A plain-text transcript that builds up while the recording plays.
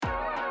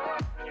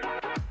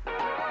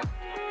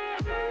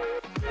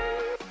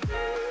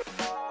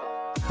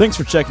Thanks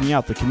for checking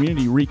out the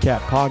Community Recap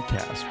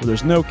Podcast, where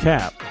there's no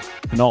cap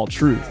and all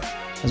truth,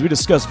 as we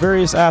discuss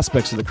various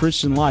aspects of the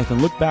Christian life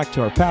and look back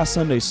to our past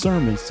Sunday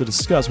sermons to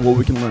discuss what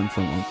we can learn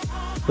from them.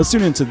 Let's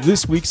tune into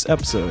this week's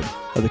episode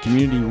of the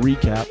Community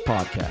Recap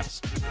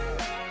Podcast.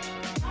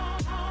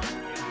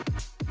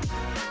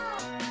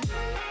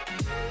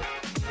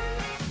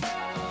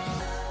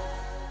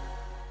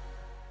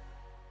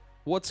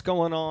 What's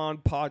going on,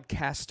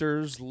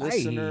 podcasters,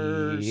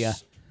 listeners? Hey.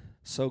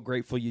 So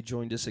grateful you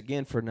joined us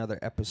again for another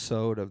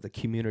episode of the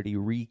Community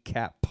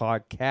Recap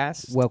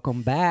Podcast.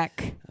 Welcome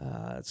back.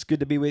 It's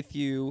good to be with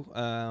you.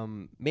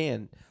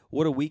 Man,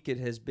 what a week it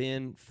has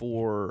been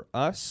for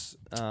us.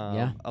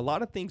 Yeah. A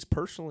lot of things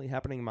personally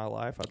happening in my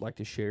life I'd like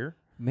to share.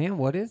 Man,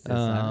 what is this?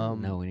 I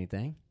don't know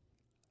anything.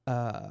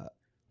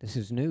 This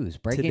is news.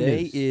 Breaking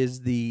Today news.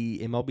 is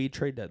the MLB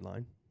trade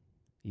deadline,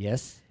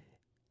 Yes.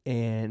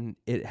 and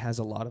it has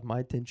a lot of my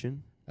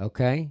attention.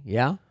 Okay.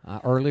 Yeah.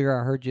 Earlier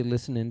I heard you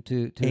listening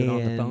to it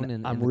on the phone.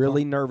 And I'm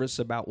really nervous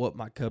about what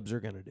my Cubs are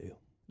going to do.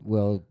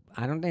 Well,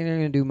 I don't think they're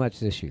going to do much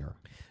this year.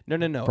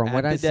 No. From At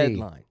what the I see.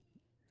 deadline,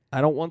 I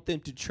don't want them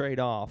to trade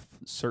off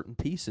certain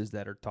pieces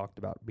that are talked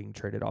about being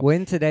traded off.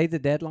 When today the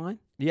deadline?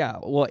 Yeah,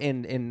 well,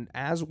 and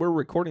as we're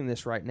recording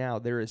this right now,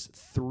 there is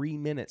 3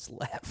 minutes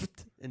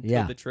left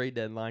until the trade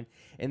deadline,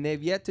 and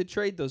they've yet to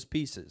trade those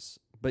pieces.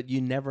 But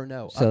you never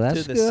know. So up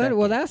that's to the good. Second,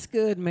 Well, that's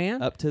good,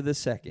 man. up to the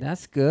second.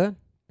 That's good.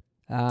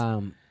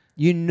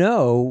 You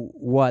know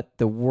what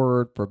the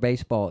word for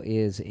baseball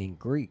is in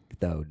Greek,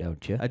 though,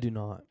 don't you? I do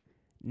not.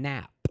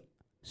 Nap.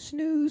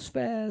 Snooze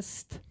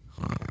fest.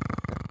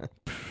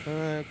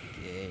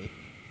 Okay.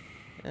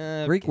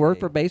 Greek word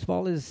for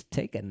baseball is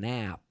take a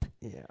nap.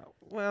 Yeah.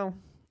 Well,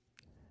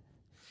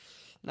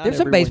 not There's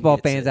some everyone baseball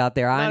gets fans it. out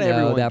there I Not know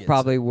everyone that gets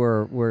probably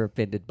were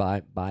offended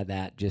by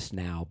that just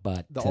now,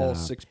 but all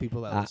 6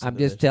 people that listen I'm to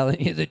just this.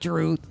 telling you the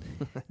truth.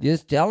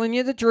 Just telling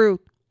you the truth.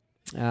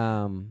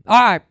 All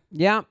right,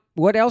 yeah.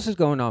 What else is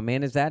going on,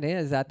 man? Is that it?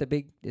 Is that the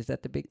big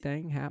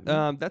thing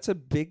happening? That's a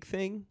big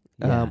thing.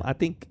 Yeah. I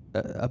think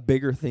a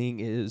bigger thing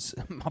is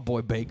my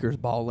boy Baker's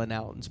balling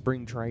out in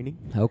spring training.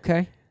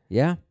 Okay,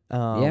 yeah,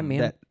 yeah, man.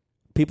 That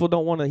people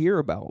don't want to hear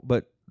about,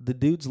 but the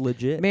dude's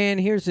legit. Man,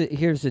 here's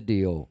the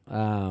deal.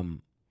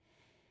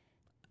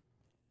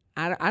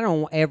 I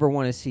don't ever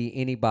want to see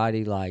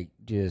anybody like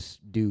just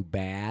do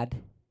bad.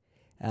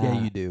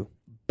 Yeah, you do.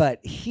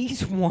 But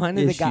he's one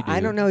of Yes, the guys. you I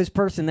do. don't know his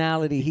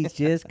personality. He's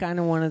just kind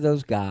of one of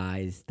those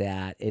guys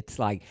that it's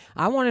like,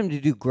 I want him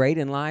to do great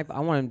in life. I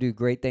want him to do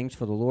great things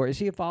for the Lord. Is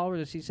he a follower?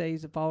 Does he say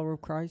he's a follower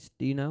of Christ?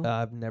 Do you know?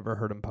 I've never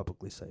heard him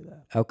publicly say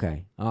that.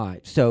 Okay. All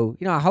right. So,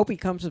 I hope he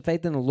comes to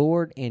faith in the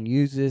Lord and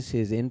uses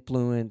his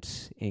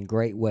influence in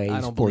great ways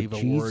I don't for believe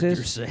Jesus. a word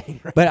you're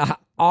saying. Right? But I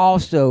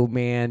also,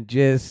 man,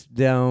 just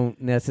don't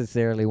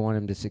necessarily want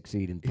him to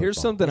succeed in football. Here's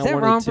something Is I that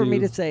wanted wrong for me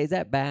to- to say? Is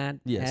that bad?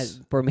 Yes.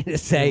 For me to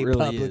say It really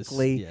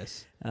publicly? is.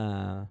 Yes.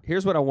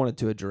 Here's what I wanted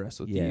to address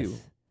with Yes. you.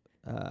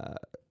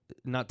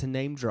 Not to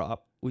name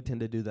drop. We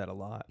tend to do that a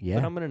lot. Yeah.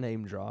 But I'm going to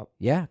name drop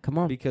Yeah, come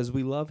on. because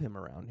we love him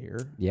around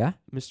here. Yeah.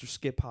 Mr.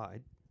 Skip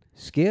Hyde.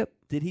 Skip.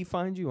 Did he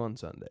find you on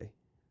Sunday?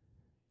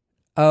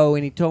 Oh,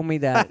 and he told me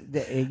that.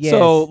 Yes,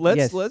 So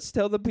yes. let's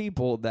tell the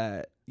people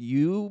that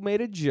you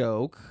made a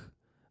joke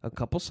a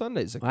couple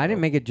Sundays ago. I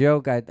didn't make a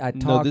joke. I No,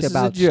 talked this is a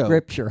about joke.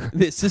 Scripture.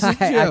 This is a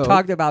I joke.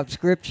 talked about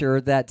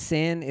Scripture that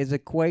sin is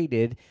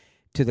equated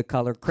to the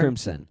color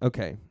crimson.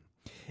 Okay.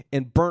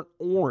 And burnt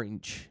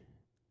orange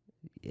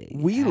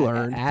we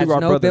learned has through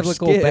our no brother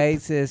biblical Skip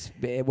basis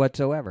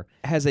whatsoever.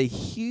 has a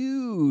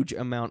huge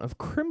amount of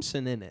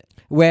crimson in it.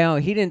 Well,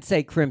 he didn't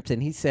say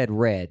crimson. He said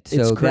red.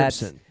 So It's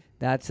crimson.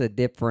 That's a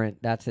different.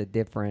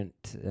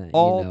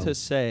 All to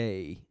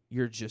say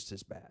you're just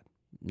as bad.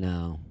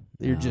 No,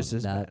 You're no, just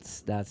as bad.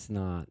 That's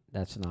not.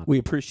 We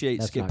appreciate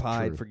That's Skip not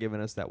Hyde true. for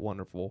giving us that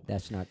wonderful.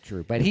 That's not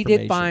true. But he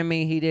did information. find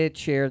me. He did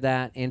share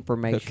that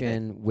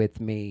information with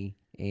me,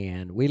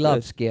 and we love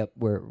Good. Skip.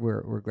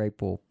 We're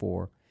grateful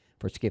for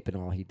Skip and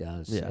all he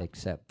does, Yeah.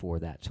 except for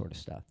that sort of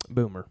stuff.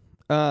 Boomer.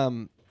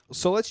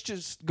 So let's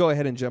just go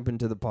ahead and jump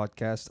into the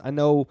podcast. I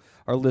know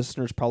our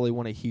listeners probably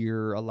want to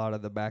hear a lot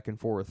of the back and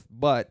forth,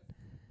 but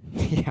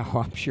Yeah,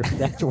 well, I'm sure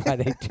that's why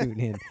they tune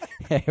in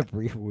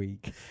every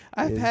week.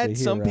 I've is had to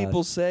some hear us.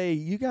 people say,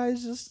 you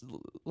guys just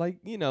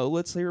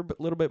let's hear a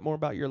little bit more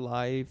about your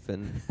life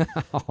and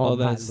all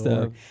my that stuff.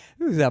 Lord.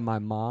 Who's that? My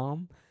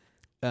mom?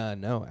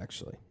 No,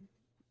 actually.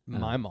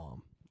 My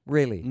mom.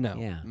 Really? No.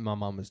 Yeah. My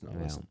mom is not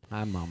Well, listening.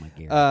 hi, Mama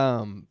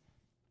Gary.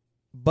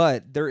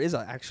 But there is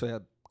actually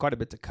quite a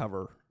bit to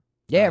cover.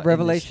 Yeah, in this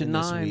Revelation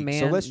week. 9, So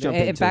man. let's jump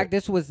In into fact, it.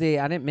 this was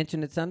I didn't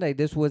mention it Sunday.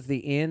 This was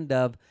the end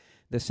of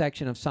the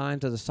section of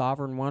signs of the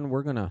sovereign one.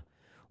 We're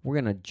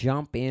gonna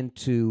jump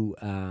into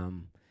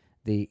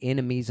the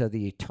enemies of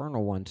the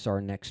eternal one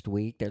starting next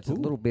week. There's a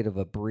little bit of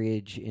a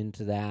bridge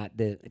into that.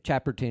 The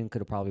chapter 10 could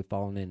have probably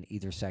fallen in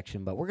either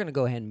section, but we're gonna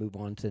go ahead and move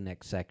on to the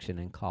next section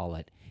and call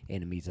it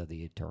enemies of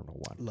the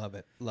eternal one. Love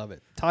it. Love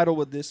it. Title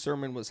with this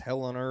sermon was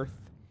Hell on Earth.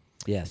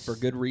 Yes. For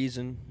good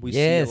reason. We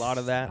Yes, see a lot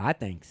of that. I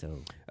think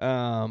so.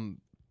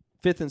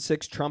 fifth and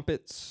sixth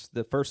trumpets,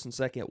 the first and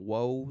second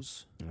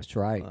woes. That's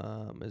right.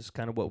 Is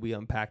kind of what we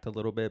unpacked a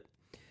little bit.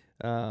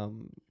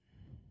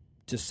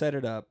 To set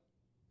it up,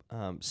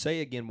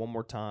 say again one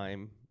more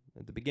time,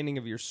 at the beginning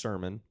of your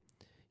sermon,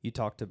 you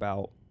talked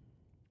about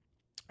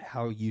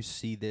how you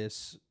see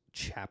this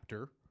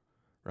chapter,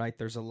 right?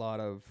 There's a lot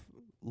of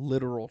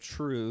literal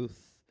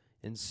truth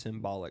in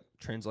symbolic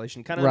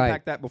translation. Kind of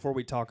unpack that before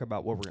we talk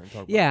about what we're going to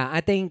talk about. Yeah,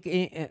 I think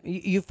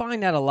you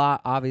find that a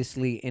lot,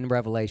 obviously, in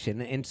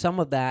Revelation. And some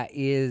of that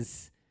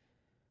is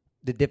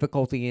the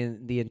difficulty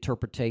in the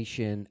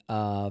interpretation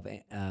of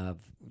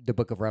the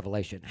book of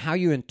Revelation. How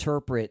you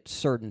interpret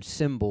certain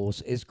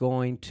symbols is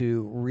going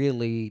to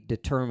really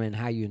determine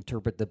how you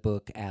interpret the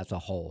book as a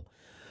whole.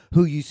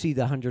 Who you see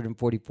the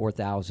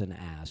 144,000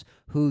 as,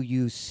 who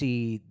you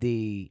see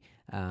the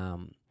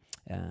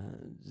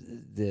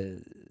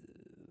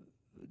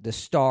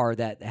star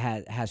that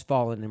has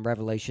fallen in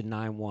Revelation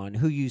 9:1,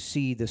 who you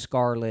see the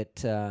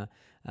scarlet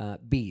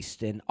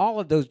beast, and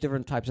all of those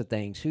different types of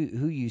things, who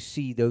you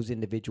see those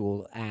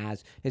individuals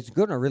as, is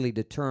going to really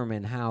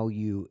determine how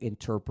you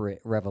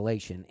interpret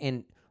Revelation.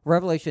 And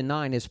Revelation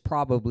 9 is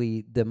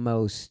probably the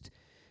most,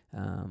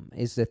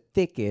 is the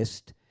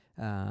thickest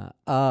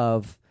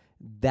of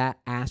that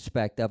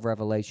aspect of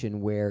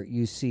Revelation, where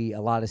you see a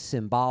lot of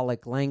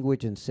symbolic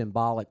language and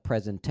symbolic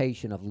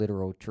presentation of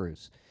literal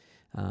truths.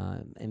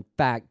 In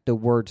fact, the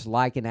words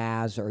like and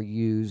as are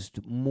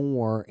used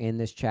more in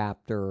this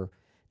chapter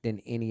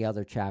than any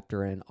other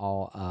chapter in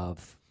all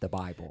of the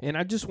Bible. And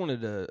I just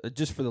wanted to,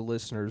 just for the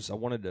listeners, I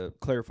wanted to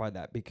clarify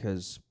that,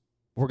 because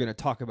we're going to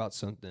talk about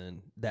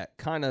something that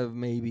kind of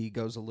maybe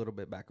goes a little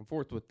bit back and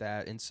forth with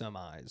that in some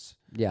eyes.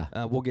 Yeah.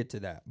 We'll get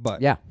to that.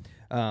 But yeah.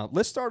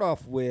 Let's start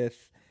off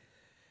with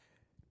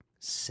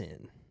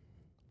sin.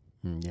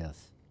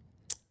 Yes.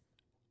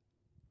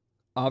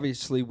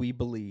 Obviously, we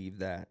believe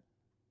that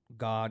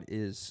God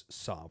is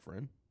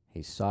sovereign.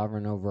 He's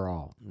sovereign over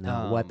all.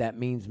 Now, what that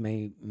means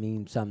may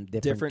mean something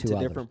different to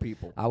others. Different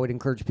people. I would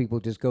encourage people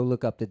just go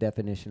look up the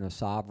definition of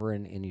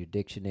sovereign in your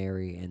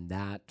dictionary, and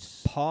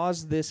that's...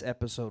 Pause this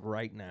episode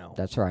right now.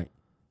 That's right.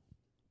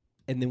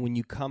 And then when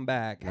you come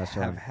back,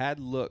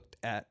 had looked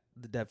at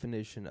the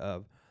definition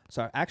of...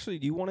 Sorry, actually,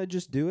 do you want to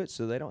just do it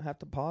so they don't have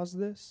to pause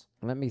this?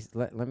 Let me see if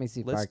I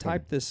can. Let's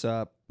type this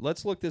up.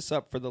 Let's look this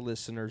up for the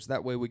listeners.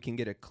 That way we can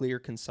get a clear,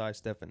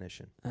 concise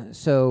definition.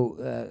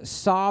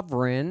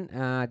 Sovereign,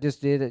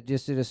 just did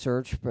a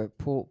search, but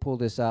pull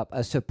this up.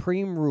 A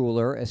supreme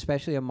ruler,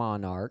 especially a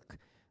monarch,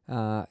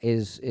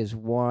 is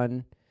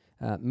one.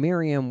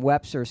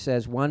 Merriam-Webster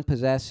says one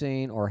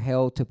possessing or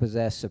held to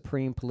possess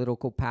supreme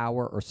political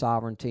power or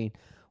sovereignty,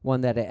 one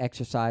that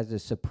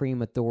exercises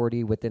supreme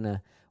authority within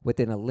a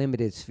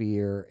limited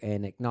sphere,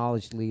 an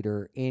acknowledged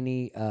leader,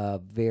 any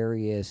of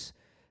various,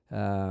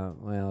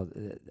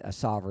 a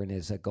sovereign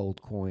is a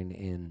gold coin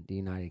in the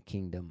United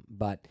Kingdom.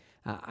 But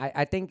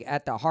I think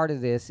at the heart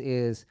of this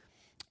is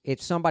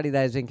it's somebody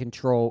that is in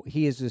control.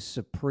 He is a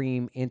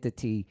supreme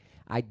entity.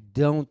 I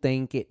don't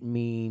think it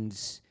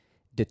means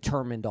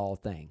determined all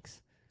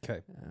things.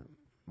 Okay.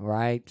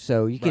 Right?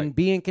 So you can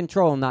be in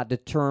control and not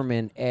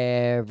determine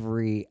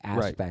every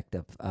aspect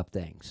of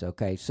things.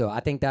 Okay? So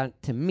I think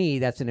that, to me,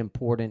 that's an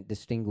important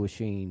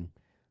distinguishing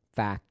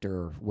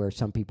factor where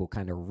some people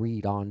kind of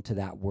read on to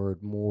that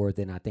word more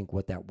than I think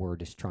what that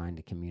word is trying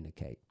to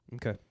communicate.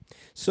 Okay.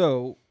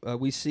 So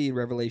we see in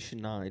Revelation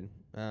 9,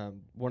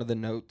 one of the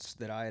notes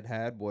that I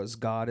had was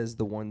God is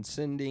the one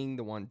sending,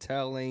 the one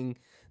telling,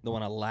 the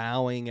one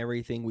allowing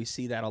everything. We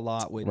see that a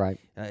lot when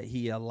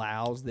he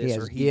allows this, he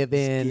has or he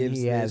given, gives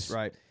he this, has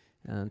right?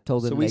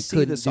 Told them they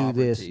couldn't do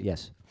this.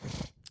 Yes.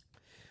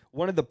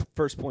 One of the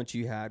first points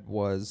you had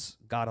was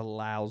God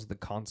allows the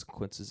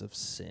consequences of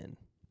sin.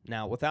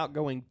 Now, without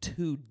going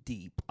too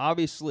deep,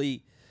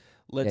 obviously,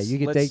 you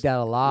can take that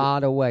a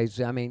lot of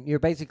ways. I mean, you're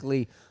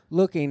basically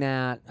looking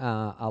at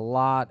a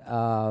lot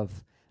of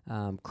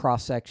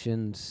cross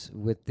sections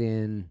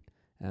within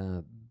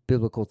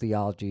biblical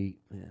theology,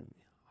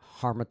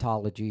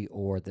 harmatology,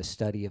 or the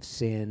study of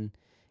sin.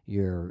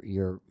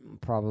 You're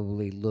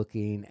probably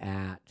looking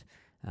at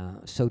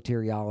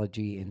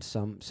soteriology in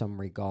some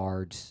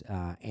regards,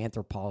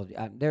 anthropology.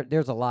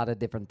 There's a lot of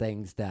different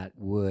things that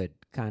would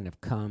kind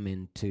of come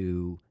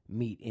into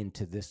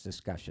this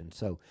discussion.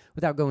 So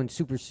without going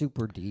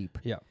super deep,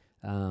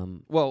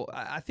 well,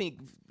 I think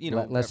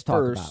let's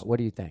talk about. What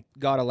do you think?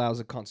 God allows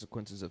the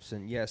consequences of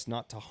sin. Yes,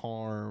 not to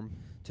harm,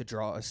 to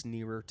draw us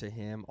nearer to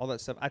Him, all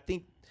that stuff. I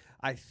think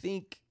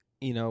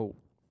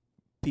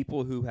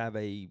people who have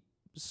a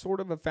sort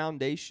of a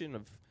foundation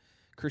of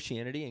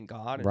Christianity and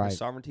God and His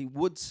sovereignty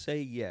would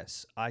say,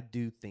 yes, I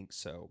do think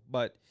so.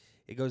 But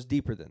it goes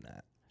deeper than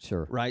that.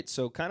 Sure. Right?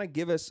 So kind of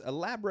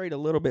elaborate a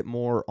little bit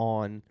more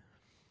on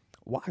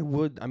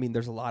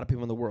there's a lot of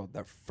people in the world,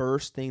 the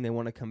first thing they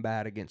want to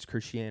combat against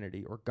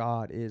Christianity or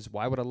God is,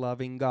 why would a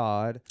loving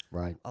God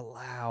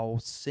allow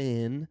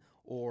sin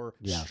or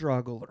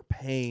struggle or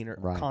pain or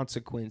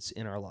consequence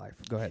in our life?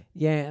 Go ahead.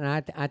 Yeah, and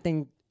I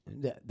think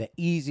the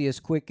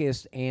easiest,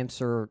 quickest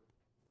answer,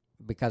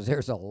 because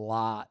there's a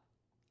lot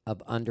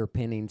of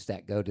underpinnings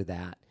that go to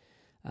that.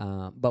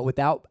 But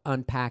without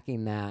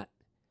unpacking that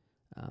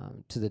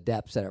to the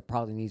depths that it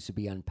probably needs to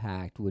be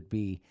unpacked would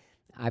be,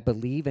 I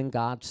believe in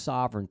God's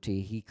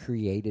sovereignty. He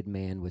created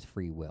man with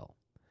free will.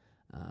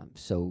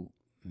 So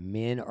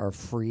men are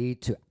free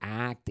to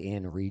act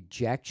in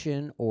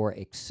rejection or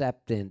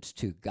acceptance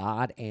to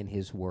God and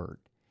His Word.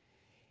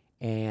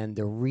 And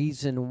the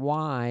reason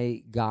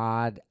why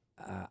God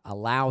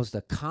allows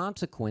the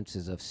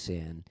consequences of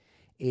sin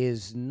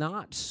is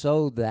not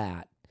so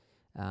that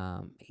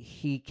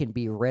He can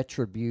be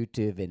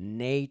retributive in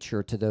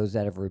nature to those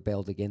that have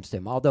rebelled against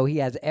Him, although He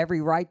has every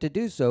right to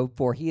do so,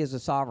 for He is a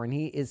sovereign,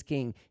 He is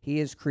King, He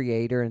is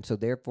Creator, and so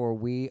therefore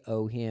we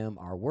owe Him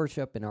our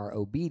worship and our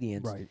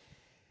obedience. Right.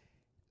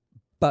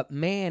 But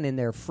man, in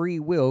their free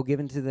will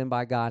given to them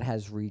by God,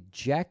 has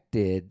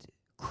rejected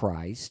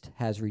Christ,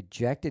 has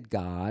rejected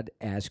God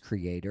as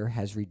Creator,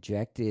 has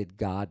rejected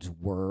God's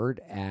Word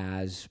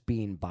as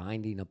being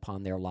binding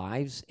upon their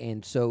lives.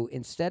 And so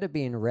instead of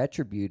being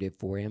retributive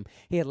for Him,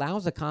 He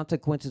allows the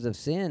consequences of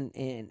sin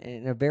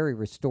in a very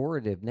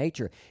restorative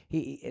nature.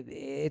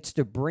 It's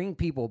to bring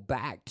people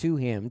back to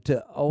Him,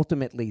 to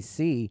ultimately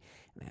see,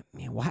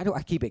 man, why do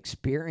I keep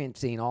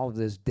experiencing all of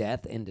this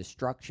death and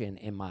destruction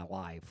in my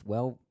life?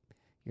 Well,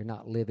 you're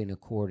not living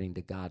according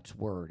to God's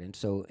Word. And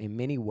so in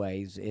many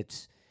ways,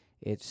 it's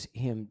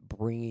Him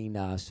bringing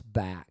us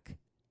back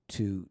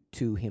to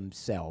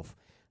Himself,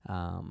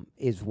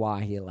 is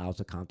why He allows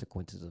the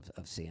consequences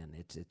of sin.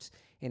 It's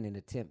in an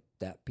attempt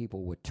that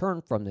people would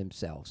turn from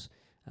themselves.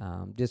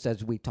 Just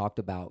as we talked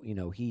about,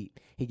 He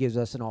gives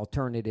us an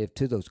alternative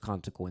to those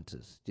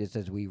consequences. Just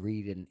as we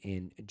read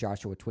in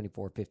Joshua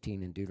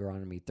 24:15 and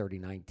Deuteronomy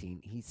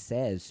 30:19, He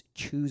says,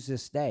 choose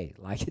this day.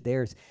 Like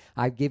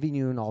I've given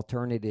you an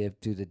alternative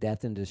to the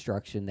death and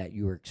destruction that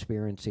you are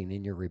experiencing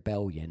in your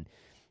rebellion.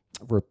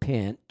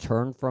 Repent,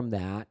 turn from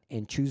that,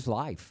 and choose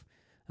life.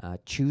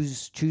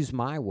 Choose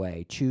my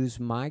way. Choose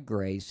my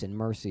grace and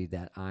mercy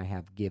that I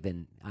have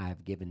given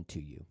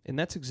to you. And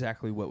that's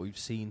exactly what we've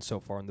seen so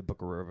far in the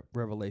book of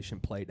Revelation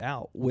played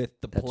out with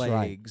the That's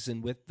plagues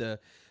and with the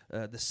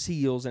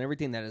seals and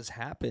everything that has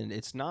happened.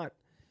 It's not,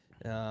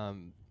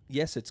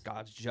 yes, it's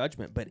God's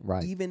judgment, but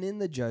Right. even in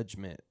the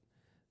judgment,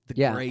 the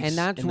Yeah, grace and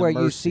that's and where the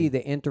you mercy. see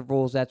the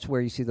intervals. That's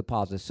where you see the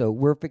pauses. So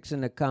we're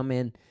fixing to come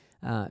in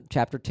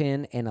chapter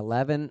 10 and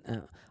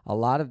 11. A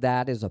lot of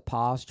that is a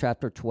pause.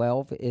 Chapter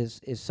 12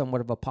 is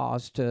somewhat of a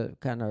pause to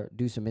kind of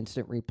do some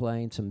instant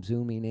replaying, some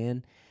zooming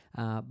in.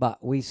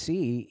 But we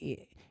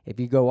see,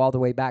 if you go all the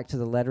way back to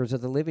the letters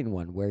of the living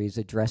one, where he's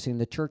addressing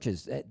the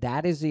churches,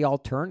 that is the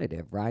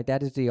alternative, right?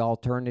 That is the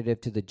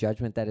alternative to the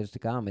judgment that is to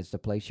come, is to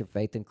place your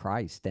faith in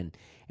Christ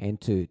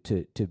and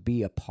to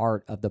be a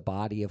part of the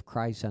body of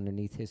Christ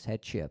underneath His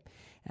headship.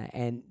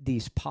 And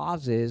these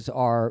pauses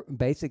are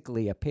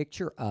basically a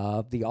picture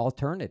of the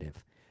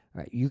alternative.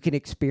 Right? You can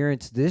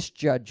experience this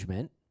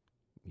judgment.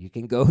 You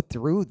can go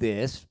through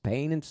this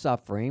pain and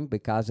suffering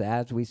because,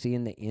 as we see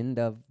in the end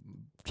of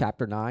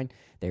chapter 9,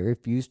 they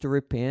refuse to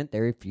repent. They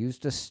refuse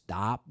to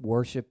stop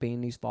worshiping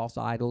these false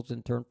idols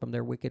and turn from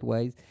their wicked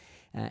ways.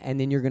 And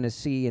then you're going to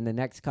see in the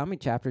next coming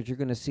chapters, you're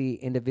going to see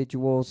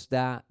individuals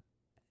that,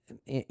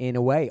 in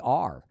a way,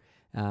 are.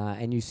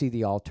 And you see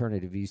the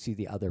alternative. You see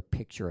the other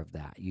picture of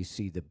that. You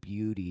see the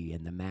beauty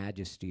and the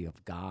majesty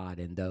of God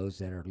and those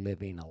that are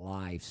living a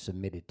life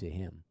submitted to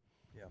Him.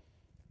 Yeah,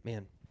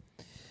 man.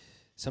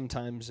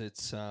 Sometimes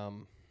it's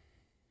you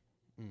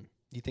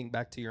think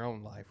back to your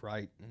own life,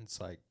 right? And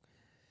it's like,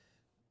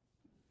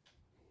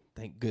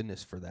 thank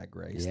goodness for that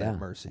grace, that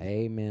mercy.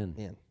 Amen.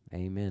 Man.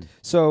 Amen.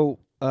 So,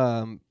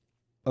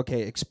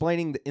 okay,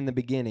 explaining in the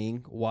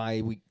beginning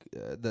why we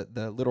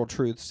the literal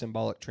truth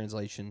symbolic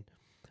translation.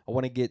 I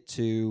want to get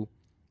to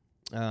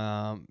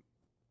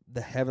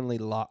the heavenly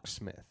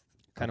locksmith,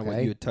 kind of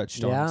what you had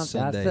touched on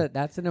Sunday. Yeah,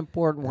 that's an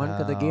important one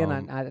because, again,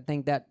 I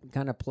think that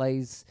kind of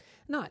plays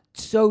not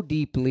so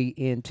deeply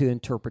into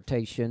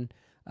interpretation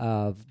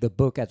of the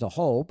book as a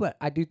whole, but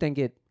I do think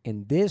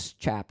in this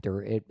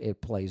chapter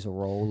it plays a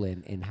role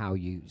in how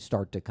you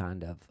start to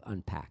kind of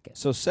unpack it.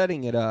 So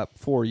setting it up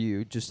for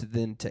you, just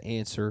then to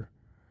answer,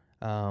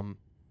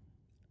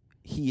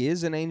 He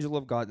is an angel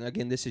of God. And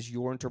again, this is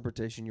your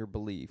interpretation, your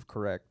belief,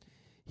 correct?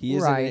 He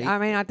is right. I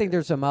mean, I think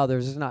there's some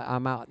others. It's not.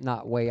 I'm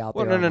not way out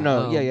there.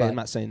 No. Yeah. I'm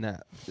not saying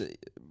that.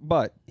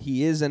 But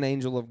he is an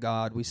angel of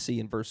God. We see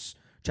in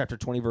chapter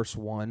 20, verse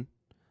 1,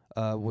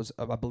 was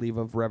I believe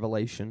of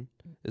Revelation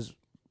is,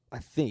 I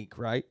think,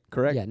 right?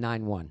 Correct. Yeah.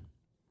 9:1.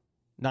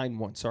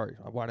 9:1. Sorry,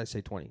 why did I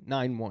say 20?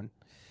 9:1.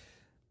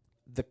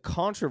 The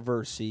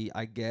controversy,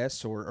 I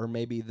guess, or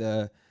maybe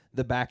the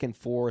back and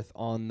forth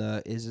on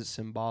is it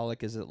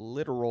symbolic, is it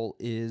literal,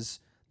 is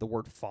the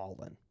word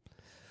fallen.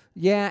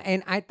 Yeah,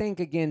 and I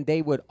think, again,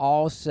 they would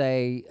all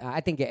say,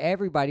 I think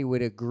everybody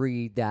would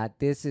agree that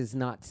this is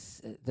not,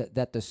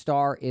 that the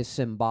star is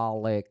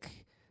symbolic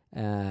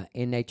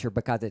in nature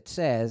because it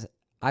says,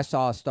 I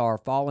saw a star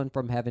fallen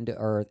from heaven to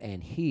earth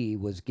and he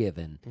was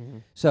given. Mm-hmm.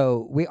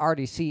 So we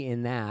already see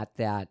in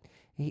that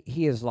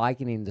he is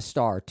likening the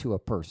star to a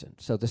person.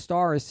 So the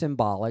star is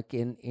symbolic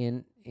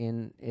in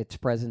in its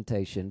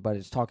presentation, but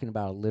it's talking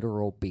about a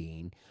literal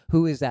being.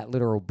 Who is that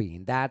literal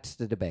being? That's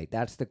the debate.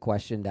 That's the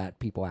question that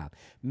people have.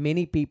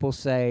 Many people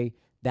say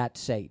that's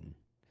Satan.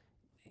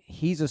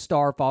 He's a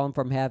star fallen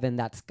from heaven.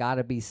 That's got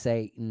to be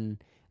Satan.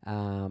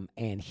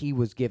 And he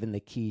was given the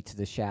key to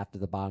the shaft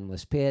of the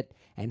bottomless pit.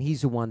 And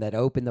he's the one that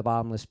opened the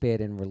bottomless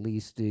pit and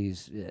released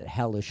these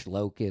hellish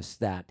locusts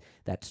that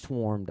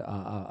swarmed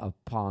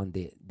upon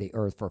the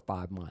earth for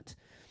 5 months.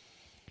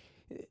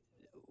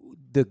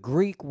 The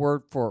Greek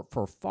word for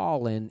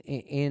fallen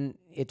in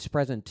its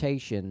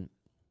presentation,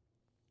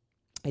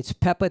 it's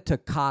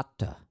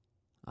pepatokata.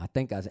 I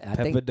think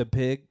Peppa the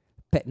pig.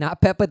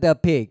 Not Peppa the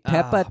pig.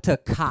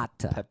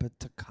 Pepatokata.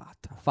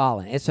 Pepatokata.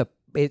 Fallen.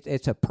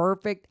 It's a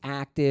perfect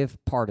active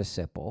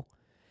participle,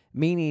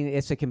 meaning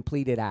it's a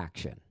completed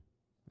action.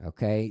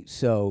 Okay,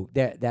 so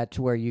that's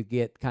where you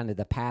get kind of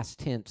the past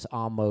tense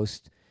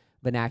almost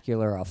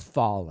vernacular of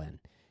fallen.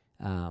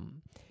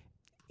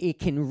 It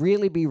can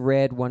really be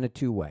read one of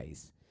two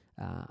ways.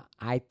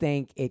 I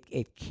think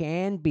it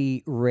can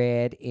be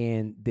read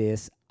in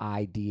this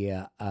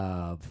idea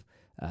of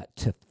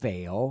to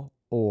fail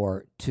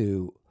or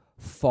to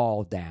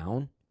fall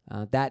down.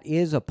 That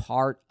is a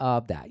part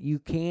of that. You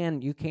can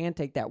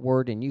take that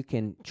word and you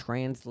can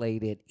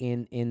translate it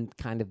in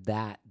kind of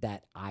that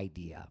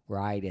idea,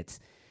 right?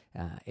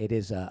 It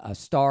is a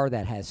star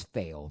that has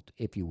failed,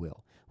 if you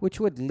will, which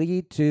would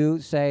lead to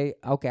say,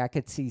 okay, I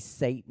could see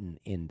Satan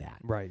in that,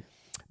 Right.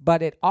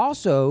 But it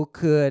also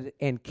could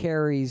and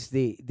carries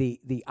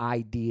the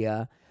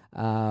idea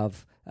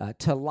of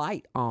to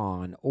light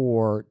on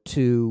or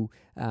to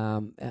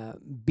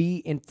be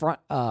in front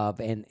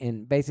of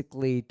and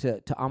basically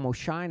to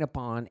almost shine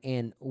upon.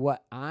 And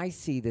what I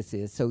see this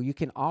is, so you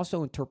can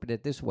also interpret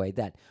it this way,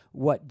 that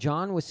what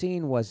John was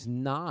seeing was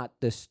not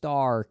the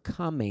star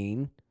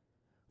coming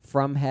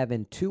from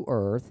heaven to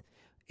earth.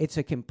 It's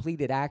a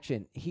completed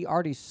action. He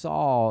already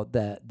saw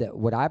the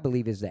what I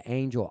believe is the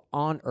angel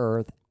on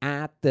earth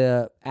at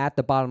the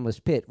bottomless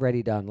pit,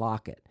 ready to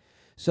unlock it.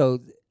 So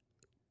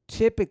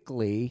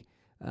typically,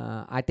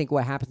 I think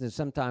what happens is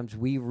sometimes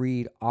we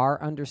read our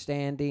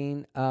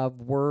understanding of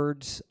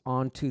words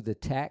onto the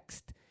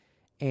text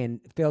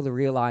and fail to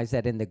realize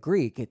that in the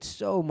Greek, it's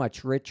so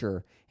much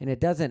richer, and it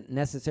doesn't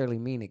necessarily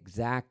mean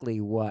exactly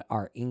what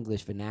our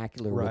English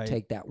vernacular would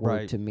take that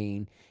word to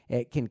mean.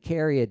 It can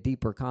carry a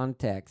deeper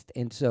context,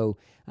 and so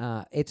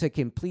it's a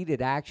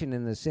completed action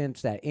in the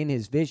sense that in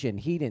his vision,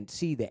 he didn't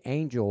see the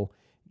angel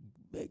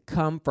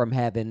come from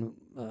heaven.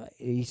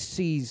 He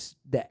sees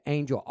the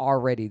angel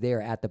already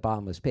there at the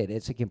bottomless pit.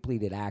 It's a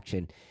completed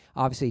action.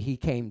 Obviously, he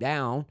came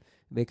down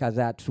because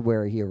that's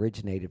where he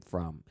originated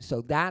from.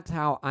 So that's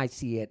how I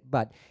see it,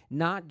 but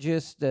not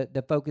just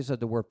the focus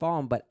of the word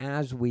fallen, but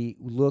as we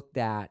looked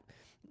at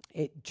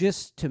it,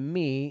 just to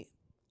me,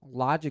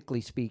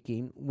 logically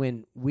speaking,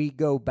 when we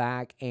go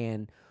back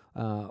and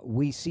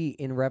we see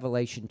in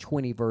Revelation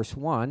 20, verse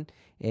 1,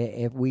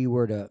 if we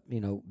were to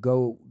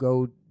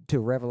go to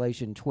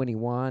Revelation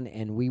 21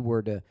 and we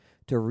were to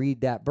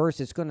read that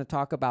verse, it's going to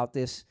talk about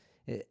this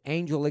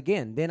angel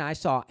again. Then I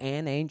saw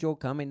an angel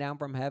coming down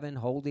from heaven,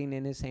 holding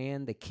in his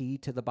hand the key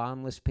to the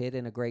bottomless pit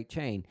and a great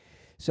chain.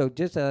 So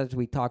just as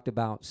we talked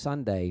about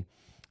Sunday,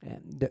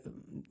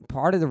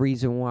 part of the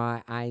reason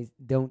why I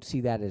don't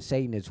see that as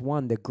Satan is,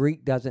 one, the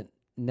Greek doesn't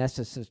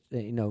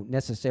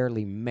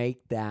necessarily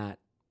make that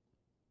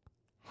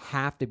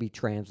have to be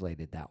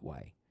translated that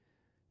way.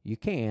 You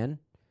can,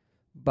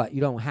 but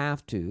you don't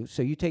have to.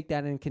 So you take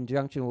that in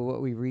conjunction with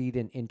what we read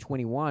in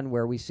 21,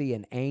 where we see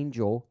an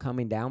angel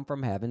coming down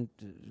from heaven,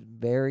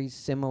 very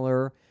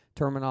similar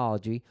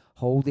terminology,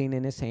 holding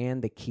in his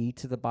hand the key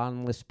to the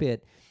bottomless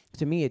pit.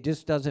 To me, it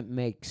just doesn't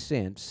make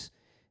sense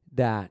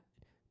that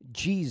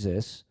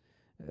Jesus,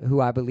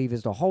 who I believe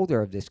is the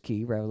holder of this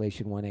key,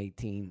 Revelation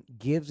 1:18,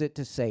 gives it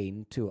to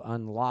Satan to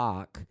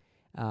unlock,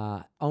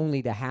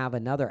 only to have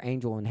another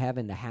angel in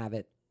heaven to have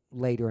it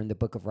later in the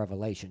book of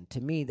Revelation.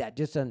 To me, that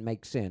just doesn't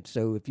make sense.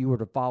 So if you were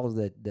to follow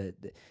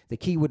the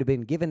key would have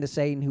been given to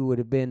Satan, who would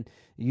have been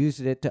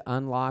using it to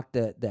unlock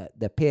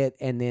the pit,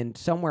 and then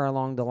somewhere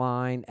along the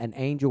line, an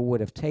angel would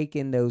have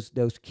taken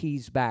those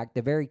keys back,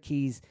 the very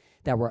keys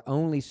that were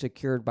only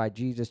secured by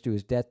Jesus through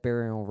his death,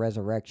 burial, and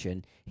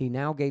resurrection. He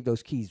now gave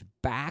those keys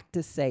back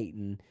to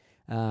Satan,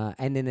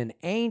 and then an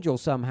angel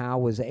somehow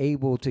was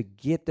able to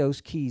get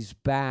those keys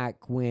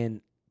back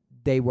when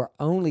they were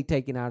only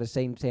taken out of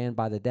Satan's hand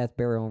by the death,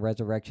 burial, and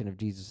resurrection of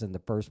Jesus in the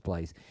first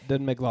place.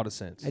 Doesn't make a lot of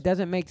sense. It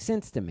doesn't make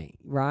sense to me,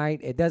 right?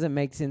 It doesn't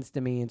make sense to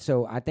me. And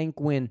so I think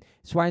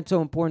that's why it's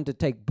so important to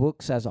take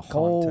books as a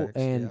whole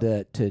and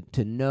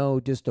to know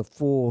just a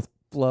full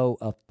flow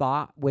of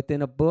thought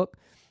within a book,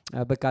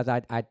 because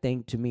I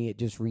think, to me, it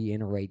just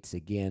reiterates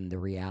again the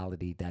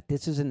reality that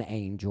this is an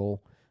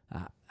angel.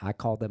 I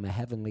call them a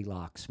heavenly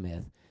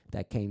locksmith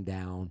that came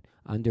down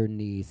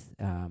underneath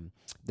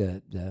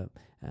the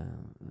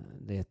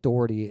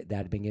authority that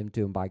had been given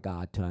to him by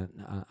God to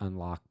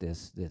unlock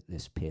this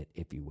pit,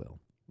 if you will.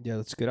 Yeah,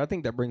 that's good. I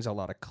think that brings a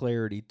lot of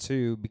clarity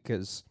too,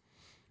 because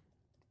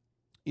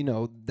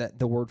that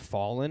the word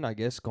fallen, I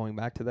guess, going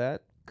back to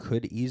that,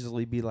 could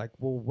easily be like,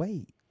 well,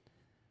 wait,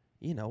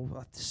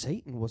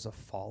 Satan was a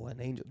fallen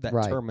angel, that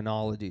Right.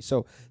 terminology.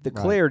 So the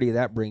Right. clarity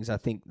that brings, I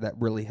think that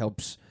really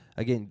helps,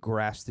 again,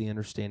 grasp the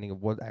understanding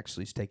of what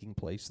actually is taking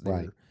place there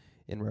Right.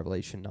 in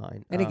Revelation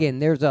 9. And again,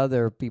 there's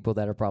other people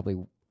that are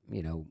probably,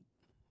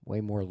 way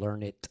more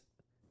learned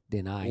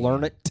than I am.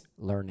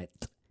 Learned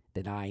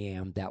than I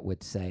am that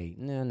would say,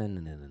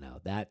 no.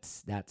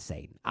 That's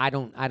Satan. I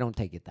don't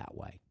take it that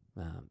way.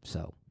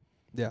 So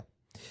Yeah.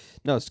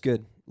 No, it's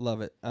good.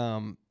 Love it.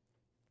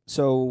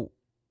 So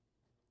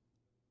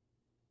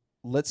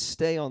let's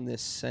stay on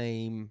this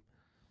same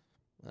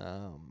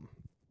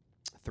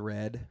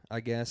thread, I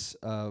guess,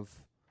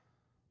 of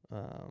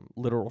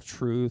literal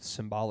truth,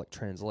 symbolic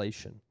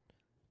translation.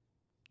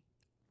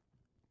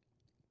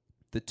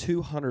 The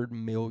 200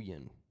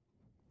 million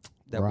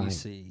that we Right.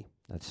 see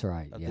that's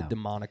right. of Yeah. the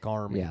demonic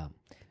army. Yeah.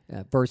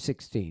 Verse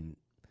 16.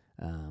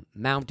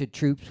 Mounted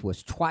troops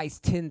was twice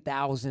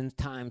 10,000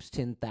 times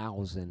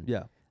 10,000.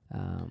 Yeah.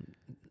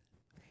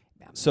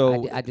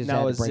 So So I just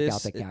now had is to break this-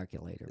 out the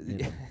calculator.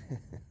 Yeah.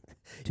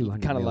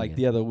 200 kind of like million.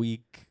 the other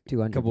week, a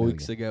 200 couple million.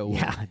 weeks ago. when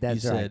Yeah,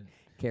 that's you right. said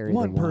Carry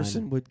one the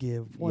person would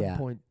give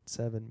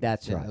 1.7.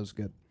 That's Yeah, right. That was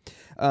good.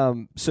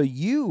 So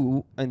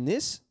you, in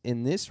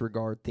this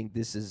regard, think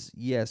this is,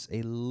 yes,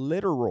 a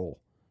literal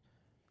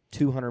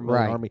 200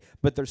 million Right. army.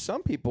 But there's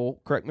some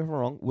people, correct me if I'm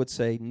wrong, would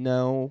say,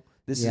 no,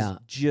 this Yeah. is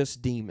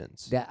just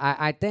demons. That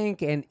I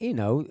think, and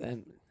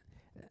and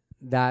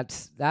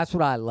that's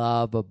what I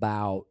love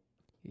about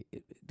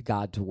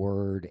God's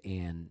word.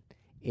 And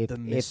if The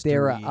there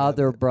are mystery of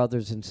other it.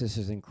 brothers and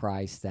sisters in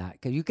Christ, that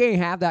because you can't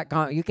have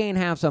you can't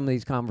have some of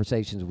these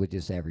conversations with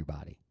just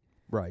everybody.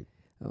 Right.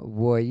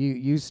 Boy,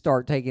 you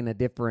start taking a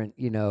different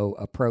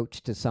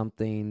approach to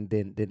something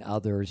than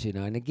others,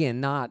 and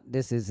again,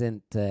 this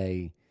isn't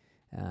a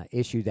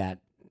issue that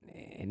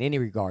in any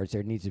regards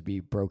there needs to be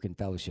broken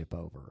fellowship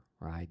over,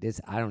 right?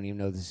 I don't even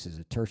know this is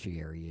a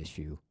tertiary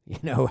issue,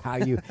 how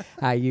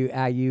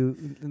you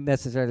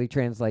necessarily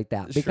translate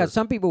that, because Sure.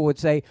 some people would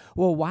say,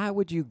 well, why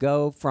would you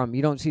go from,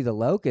 you don't see the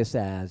locust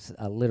as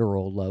a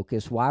literal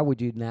locust, why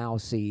would you now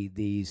see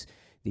these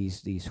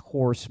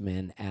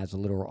horsemen as a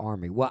literal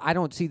army? Well, I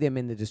don't see them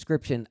in the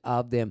description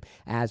of them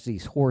as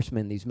these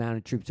horsemen. These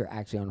mounted troops are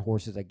actually on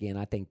horses. Again,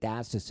 I think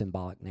that's the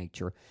symbolic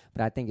nature,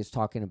 but I think it's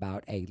talking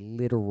about a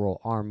literal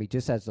army,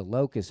 just as the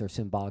locusts are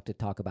symbolic to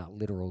talk about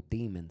literal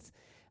demons.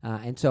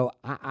 And so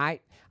I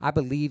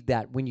believe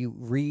that when you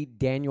read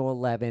Daniel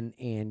 11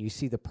 and you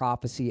see the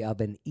prophecy of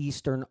an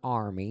eastern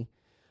army,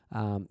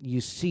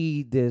 you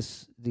see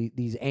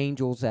these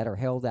angels that are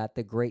held at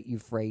the great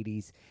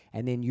Euphrates,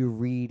 and then you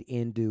read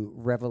into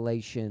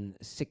Revelation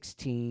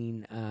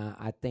 16.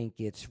 I think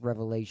it's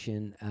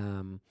Revelation.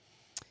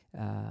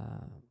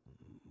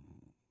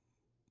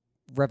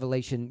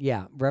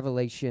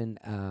 Revelation.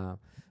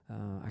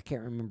 I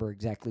can't remember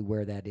exactly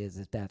where that is.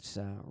 If that's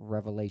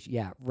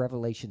Revelation,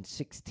 Revelation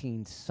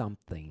 16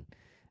 something.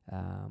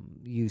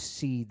 You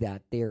see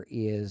that there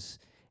is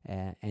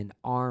an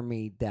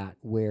army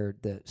where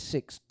the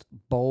sixth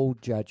bowl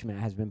judgment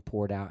has been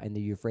poured out, and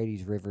the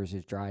Euphrates rivers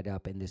is dried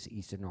up, and this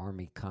eastern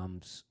army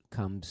comes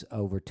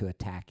over to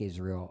attack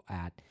Israel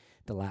at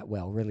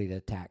really to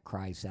attack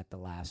Christ at the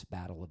last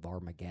battle of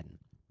Armageddon.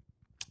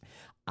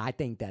 I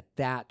think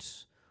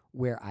that's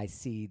where I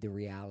see the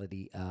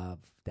reality of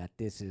that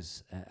this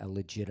is a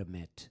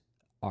legitimate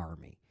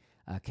army.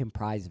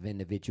 Comprised of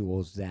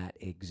individuals that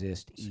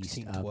exist east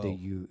of the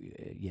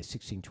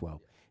 1612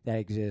 that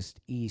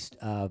exist east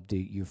of the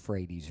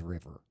Euphrates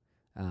River.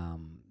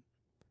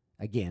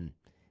 Again,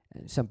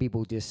 some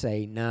people just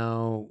say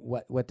no.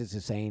 What this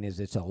is saying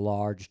is it's a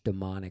large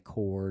demonic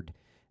horde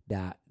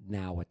that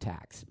now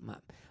attacks.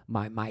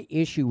 My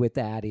issue with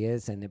that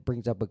is, and it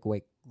brings up a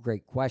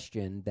great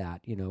question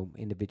that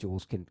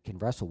individuals can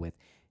wrestle with.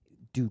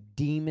 Do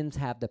demons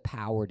have the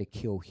power to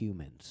kill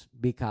humans?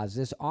 Because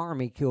this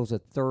army kills a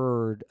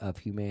third of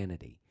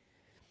humanity.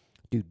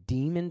 Do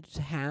demons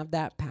have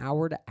that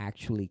power to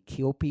actually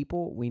kill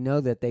people? We know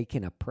that they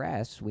can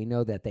oppress. We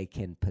know that they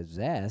can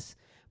possess.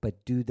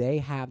 But do they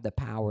have the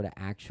power to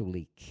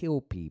actually kill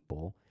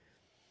people?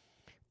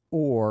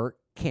 Or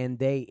can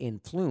they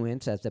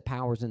influence, as the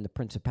powers and the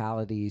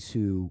principalities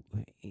who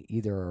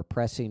either are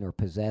oppressing or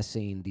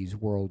possessing these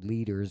world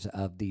leaders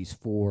of this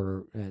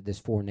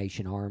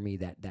four-nation army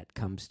that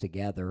comes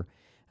together,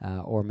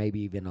 or maybe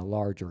even a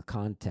larger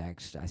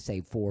context? I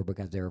say four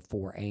because there are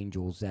four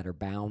angels that are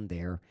bound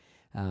there,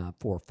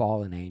 four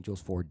fallen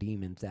angels, four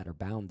demons that are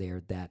bound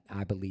there that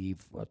I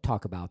believe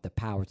talk about the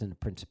powers and the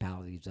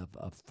principalities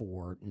of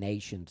four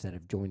nations that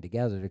have joined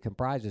together to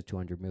comprise a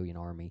 200 million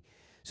army.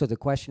 So the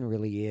question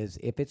really is,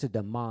 if it's a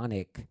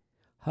demonic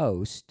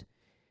host,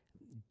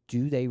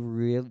 do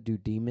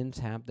demons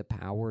have the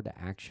power to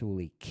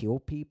actually kill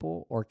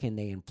people, or can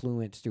they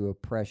influence through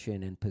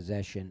oppression and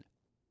possession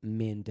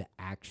men to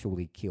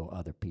actually kill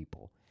other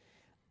people?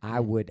 I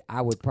would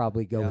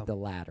probably go with the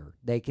latter.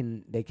 They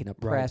can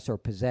oppress or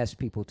possess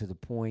people to the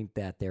point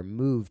that they're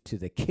moved to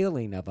the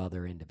killing of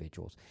other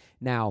individuals.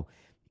 Now,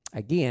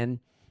 again,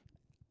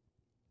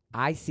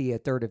 I see a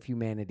third of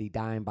humanity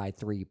dying by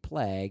 3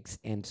 plagues,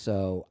 and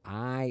so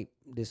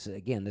this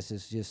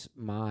is just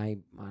I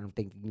don't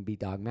think you can be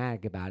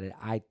dogmatic about it.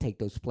 I take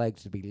those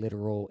plagues to be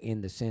literal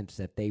in the sense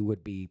that they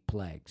would be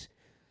plagues.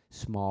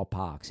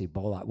 Smallpox,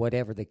 Ebola,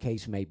 whatever the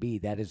case may be,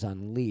 that is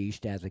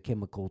unleashed as a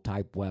chemical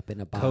type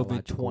weapon, a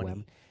biological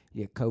weapon.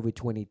 Yeah,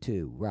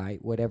 COVID-22,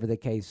 right? Whatever the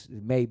case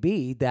may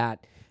be,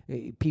 that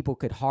people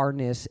could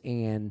harness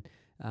and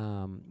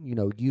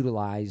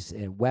utilize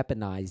and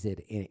weaponize it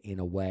in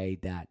a way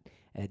that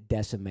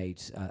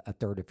decimates a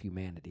third of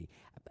humanity.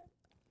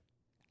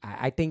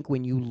 I think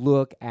when you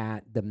look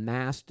at the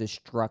mass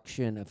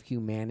destruction of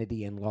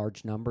humanity in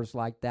large numbers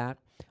like that,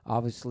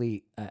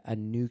 obviously a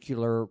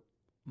nuclear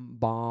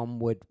bomb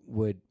would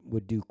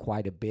do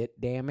quite a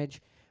bit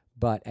damage,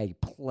 but a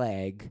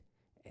plague,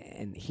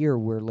 and here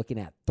we're looking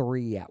at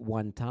 3 at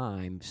one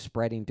time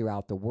spreading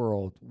throughout the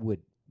world,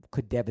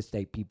 could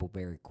devastate people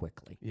very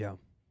quickly. Yeah,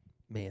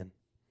 man.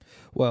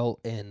 Well,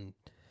 and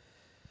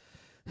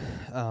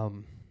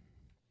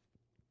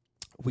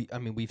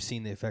we've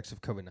seen the effects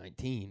of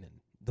COVID-19 and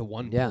the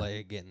one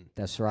plague, and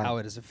that's right, how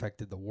it has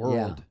affected the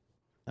world.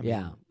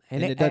 Yeah,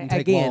 and it doesn't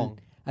take long.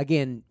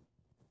 Again,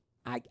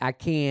 I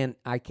can't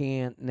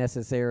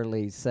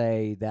necessarily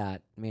say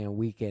that, man,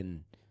 we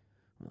can.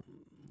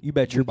 You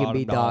bet your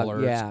bottom dollar.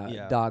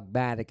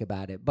 Dogmatic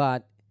about it.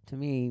 But to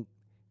me,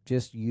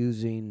 just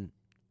using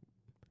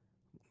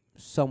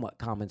somewhat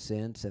common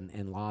sense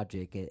and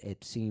logic,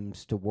 it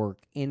seems to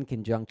work in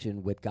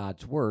conjunction with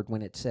God's word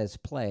when it says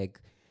plague.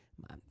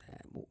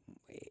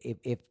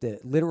 If the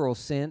literal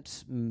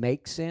sense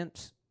makes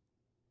sense,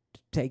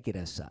 take it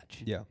as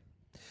such. Yeah.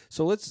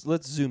 So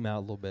let's zoom out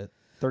a little bit.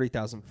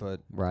 30,000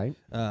 foot. Right.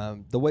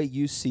 The way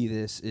you see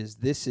this is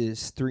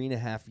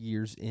 3.5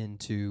 years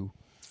into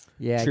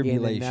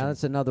tribulation. Again, now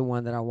that's another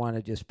one that I want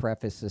to just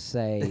preface to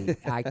say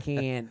I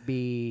can't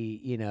be,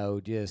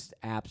 just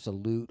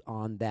absolute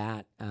on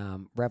that.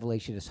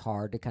 Revelation is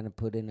hard to kind of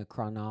put in a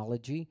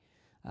chronology.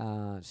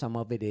 Some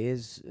of it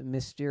is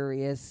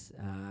mysterious,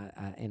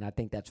 and I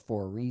think that's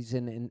for a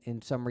reason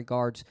in some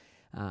regards.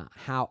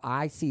 How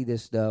I see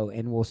this, though,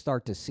 and we'll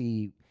start to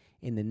see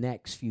in the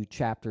next few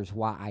chapters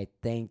why I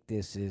think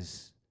this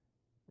is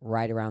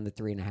right around the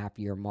 3.5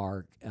 year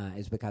mark,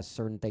 is because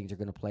certain things are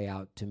going to play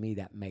out to me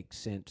that make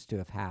sense to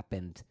have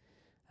happened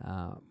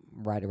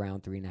right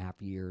around 3.5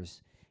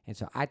 years. And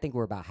so I think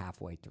we're about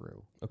halfway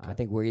through. Okay. I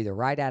think we're either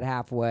right at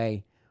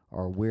halfway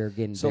or we're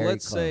getting very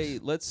close.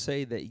 Let's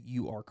say that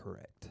you are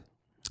correct.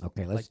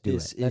 Okay, let's do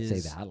it. Let's say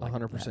that. I like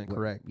 100%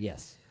 correct.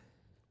 Yes.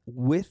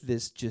 With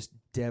this just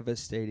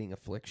devastating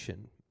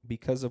affliction,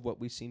 because of what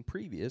we've seen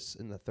previous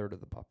in the third of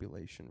the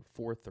population,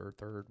 fourth or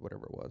third,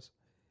 whatever it was.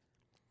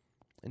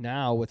 And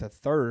now with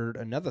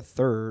another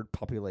third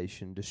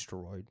population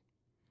destroyed,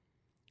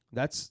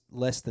 that's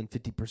less than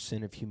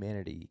 50% of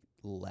humanity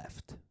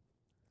left.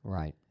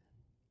 Right.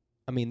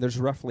 I mean, there's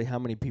roughly how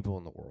many people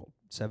in the world?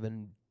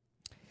 7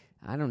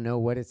 I don't know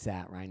what it's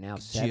at right now.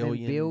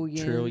 7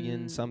 billion,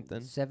 trillion,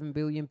 something. 7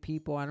 billion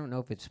people. I don't know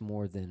if it's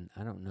more than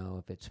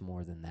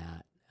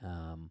that.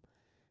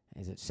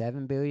 Is it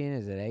 7 billion?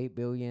 Is it 8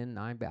 billion?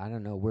 9 billion? I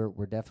don't know.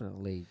 We're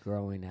definitely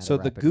growing at a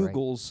rapid rate. So the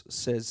Googles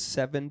says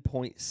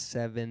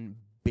 7.7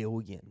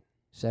 billion.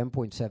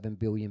 7.7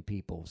 billion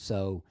people.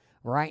 So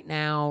right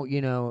now,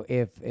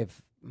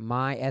 if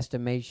my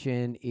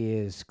estimation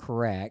is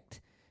correct,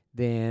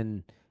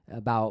 then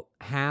about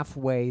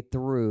halfway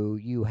through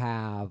you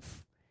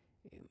have,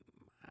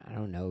 I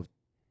don't know,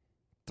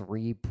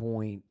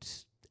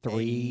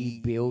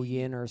 3.3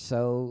 billion or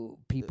so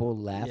people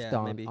left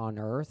on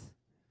Earth.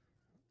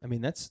 I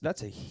mean,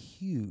 that's a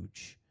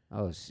huge.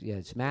 Oh, yeah,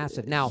 it's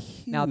massive. Now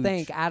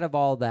think, out of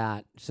all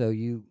that,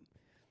 the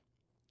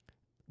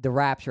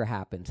rapture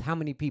happens. How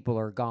many people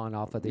are gone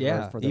off of the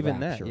earth for the even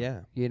rapture? That, yeah.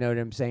 You know what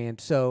I'm saying?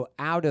 So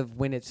out of,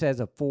 when it says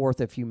a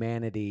fourth of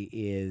humanity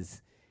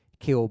is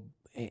killed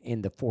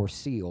in the fourth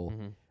seal,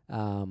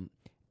 I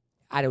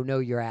don't know,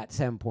 you're at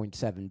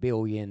 7.7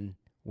 billion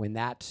when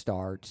that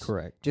starts.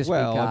 Correct. Just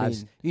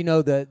because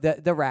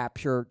the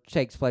rapture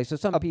takes place. So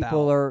some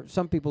people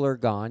are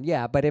gone.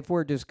 Yeah, but if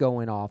we're just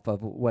going off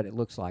of what it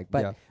looks like.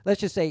 But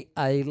let's just say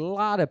a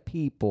lot of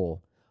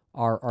people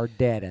are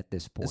dead at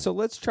this point. So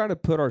let's try to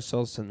put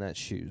ourselves in those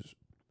shoes,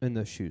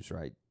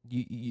 right?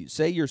 You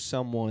say you're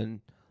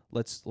someone,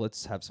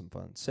 let's have some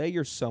fun. Say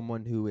you're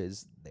someone who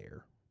is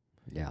there.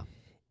 Yeah.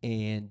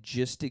 And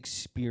just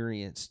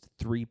experienced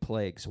 3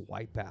 plagues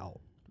wipe out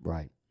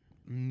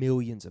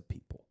millions of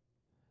people.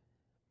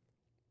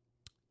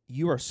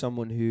 You are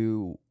someone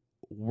who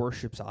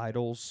worships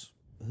idols,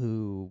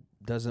 who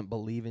doesn't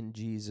believe in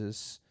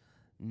Jesus,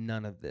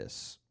 none of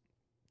this,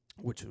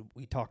 which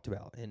we talked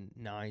about in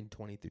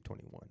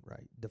 9:20-21,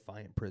 right?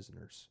 Defiant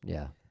prisoners.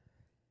 Yeah.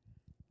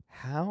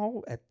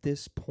 How, at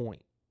this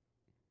point,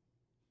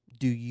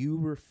 do you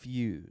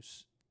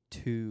refuse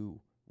to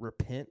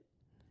repent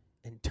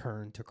and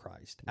turn to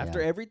Christ after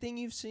everything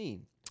you've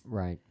seen?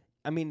 Right.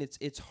 I mean,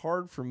 it's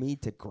hard for me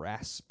to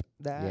grasp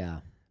that. Yeah.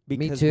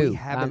 Because me too. we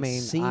haven't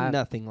seen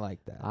nothing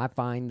like that. I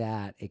find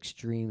that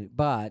extreme.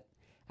 But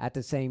at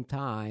the same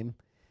time,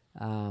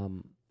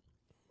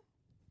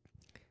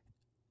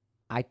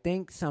 I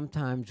think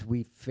sometimes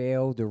we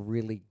fail to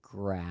really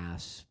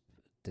grasp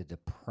the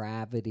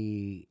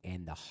depravity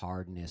and the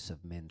hardness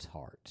of men's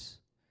hearts.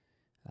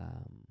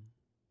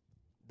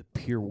 The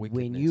pure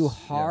wickedness. When you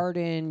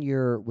harden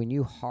your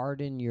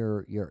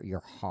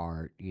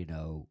heart,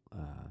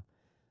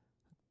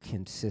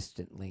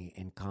 consistently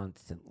and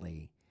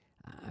constantly,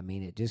 I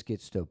mean, it just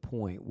gets to a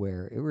point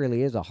where it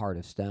really is a heart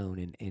of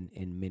stone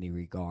in many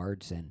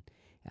regards, and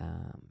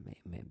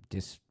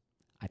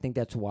I think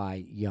that's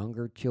why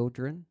younger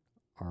children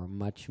are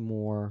much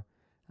more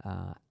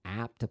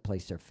apt to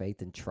place their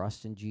faith and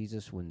trust in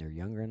Jesus when they're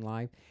younger in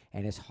life.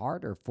 And it's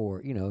harder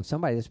for,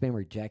 somebody that's been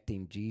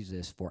rejecting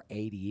Jesus for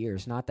 80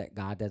 years, not that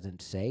God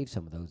doesn't save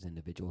some of those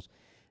individuals,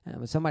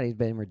 but somebody who's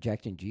been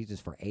rejecting Jesus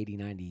for 80,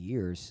 90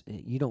 years,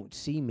 you don't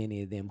see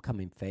many of them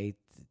coming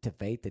to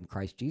faith in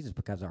Christ Jesus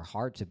because our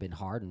hearts have been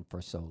hardened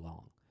for so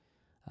long.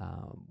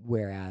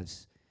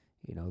 Whereas,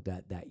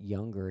 that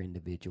younger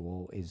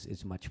individual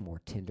is much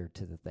more tender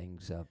to the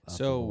things of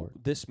the Lord.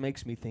 This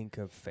makes me think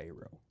of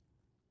Pharaoh.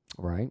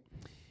 Right.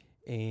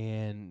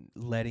 And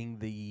letting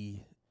the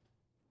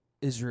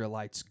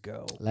Israelites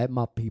go. Let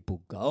my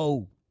people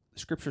go. The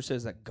scripture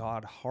says that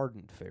God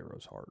hardened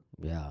Pharaoh's heart.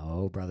 Yeah.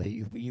 Oh, brother,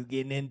 you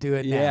getting into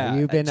it Yeah, now.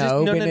 You've been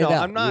opening it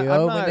up. You're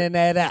opening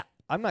it up.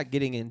 I'm not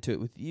getting into it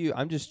with you.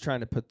 I'm just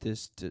trying to put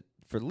this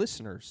for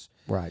listeners.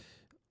 Right.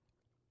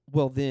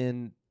 Well,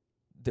 then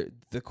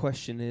the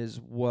question is,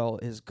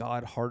 is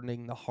God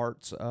hardening the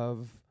hearts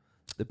of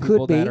the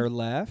people that are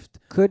left?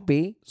 Could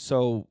be.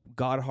 So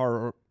God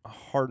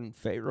hardened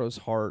Pharaoh's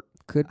heart.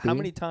 Could be. How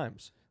many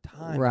times?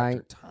 Time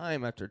after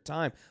time after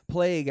time,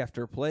 plague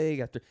after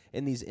plague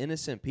and these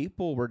innocent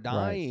people were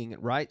dying,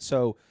 right?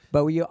 So,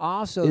 but you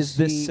also is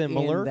see this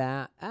similar? In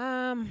that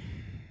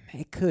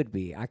it could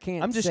be. I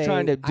can't. I'm just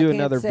trying to do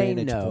another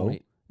vantage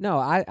point.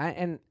 No,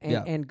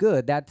 and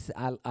good. That's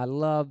I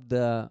love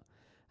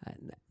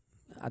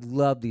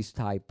these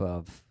type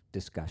of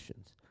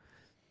discussions.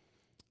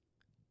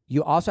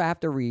 You also have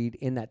to read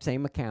in that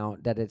same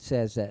account that it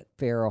says that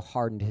Pharaoh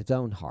hardened his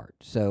own heart.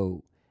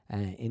 So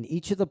in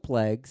each of the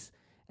plagues,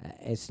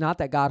 it's not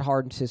that God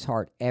hardens his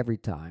heart every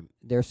time.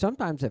 There's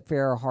sometimes that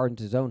Pharaoh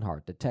hardens his own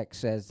heart. The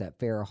text says that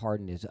Pharaoh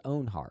hardened his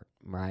own heart,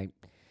 right?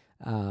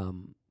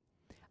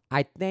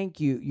 I think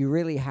you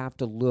really have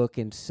to look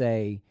and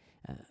say,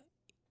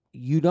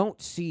 you don't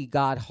see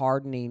God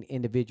hardening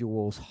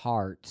individuals'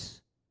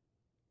 hearts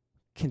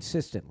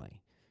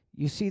consistently.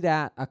 You see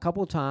that a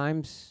couple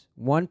times,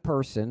 one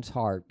person's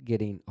heart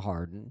getting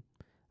hardened,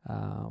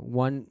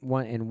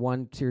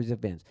 one series of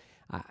events.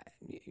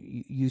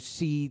 You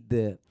see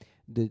the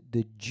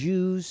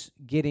Jews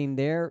getting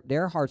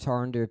their hearts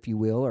hardened, if you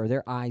will, or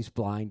their eyes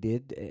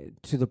blinded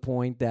to the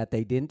point that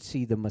they didn't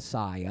see the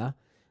Messiah,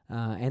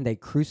 and they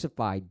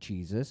crucified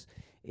Jesus.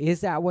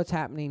 Is that what's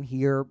happening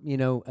here?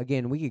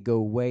 Again, we could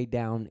go way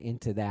down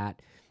into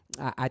that.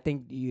 I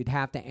think you'd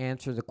have to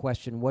answer the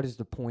question, what is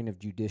the point of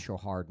judicial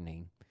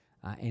hardening?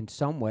 In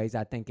some ways,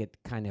 I think it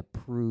kind of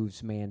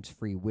proves man's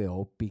free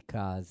will,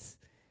 because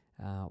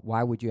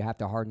why would you have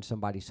to harden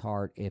somebody's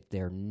heart if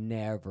they're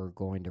never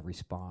going to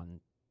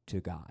respond to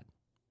God,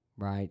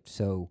 right?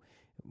 So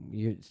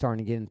you're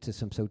starting to get into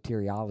some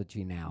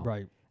soteriology now.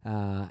 Right.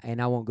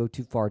 And I won't go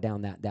too far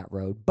down that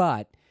road.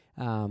 But,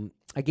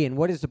 again,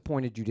 what is the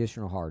point of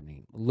judicial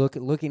hardening?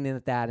 Looking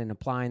at that and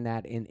applying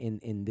that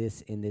in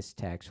this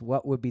text,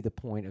 what would be the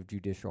point of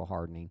judicial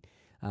hardening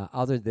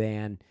other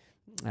than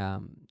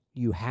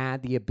you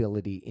had the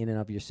ability in and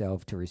of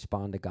yourself to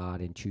respond to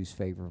God and choose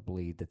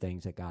favorably the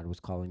things that God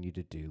was calling you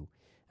to do?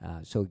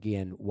 So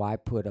again, why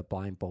put a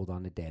blindfold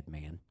on a dead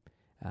man?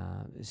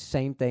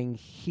 Same thing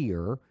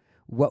here.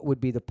 What would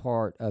be the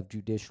part of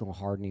judicial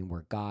hardening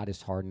where God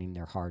is hardening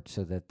their hearts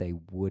so that they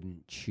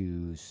wouldn't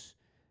choose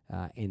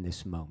in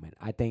this moment?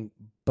 I think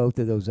both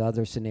of those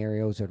other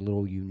scenarios are a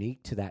little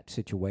unique to that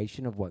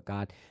situation of what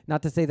God,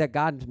 not to say that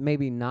God's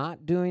maybe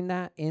not doing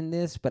that in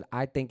this, but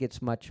I think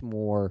it's much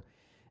more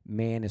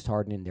man is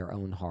hardening their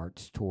own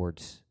hearts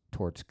towards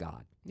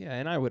God. Yeah,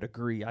 and I would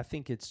agree. I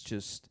think it's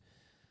just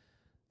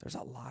there's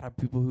a lot of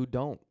people who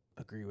don't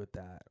agree with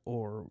that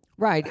or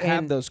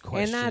have those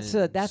questions.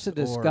 And that's a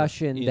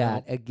discussion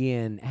that,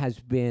 again, has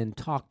been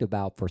talked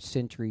about for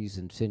centuries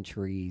and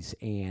centuries,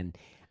 and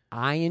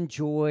I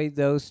enjoy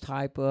those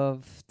type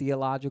of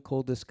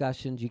theological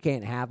discussions. You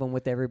can't have them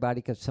with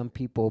everybody because some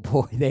people,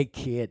 boy, they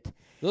can't.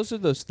 Those are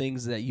those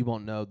things that you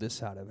won't know this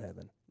side of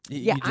heaven.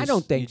 I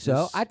don't think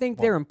so. I think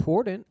they're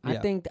important.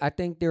 Yeah. I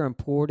think they're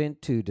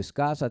important to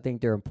discuss. I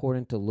think they're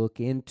important to look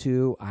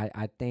into.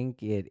 I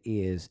think it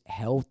is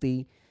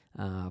healthy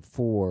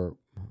for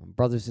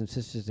brothers and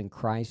sisters in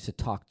Christ to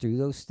talk through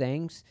those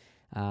things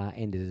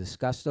and to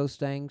discuss those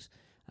things.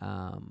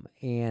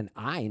 And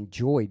I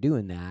enjoy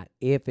doing that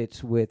if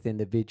it's with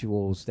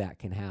individuals that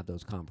can have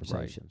those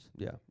conversations.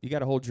 Right. Yeah, you got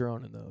to hold your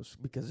own in those,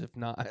 because if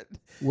not,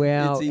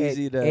 well, it's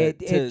easy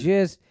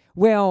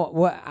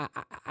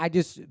I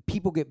just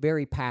people get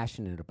very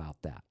passionate about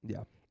that.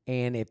 Yeah,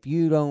 and if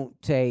you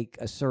don't take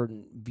a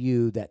certain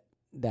view that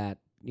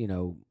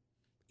in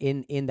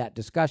that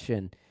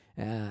discussion,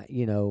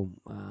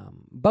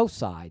 both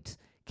sides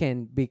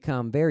can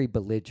become very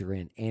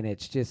belligerent, and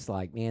it's just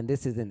like, man,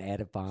 this isn't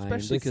edifying.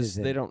 Especially This because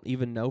isn't- they don't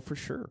even know for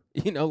sure.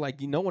 No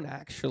one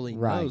actually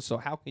Right. knows. So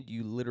how could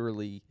you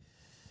literally,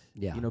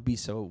 yeah, be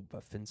so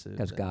offensive?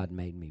 because and- God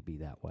made me be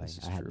that way. This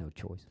is I had true. no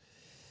choice.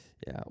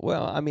 Yeah.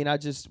 Well, I mean, I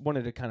just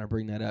wanted to kind of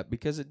bring that up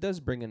because it does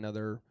bring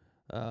another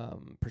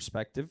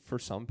perspective for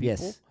some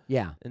people. Yes,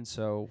 yeah. And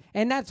so,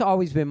 And that's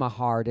always been my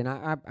heart, and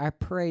I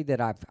pray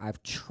that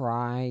I've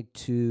tried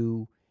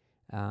to.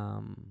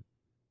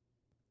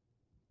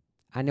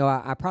 I know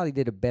I probably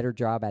did a better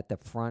job at the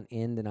front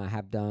end than I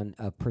have done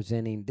of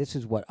presenting. This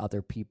is what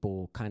other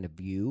people kind of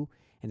view,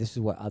 and this is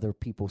what other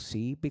people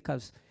see,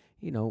 because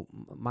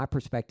my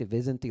perspective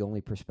isn't the only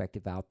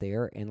perspective out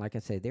there. And like I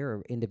said, there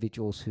are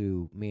individuals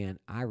who, man,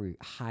 I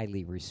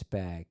highly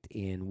respect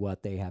in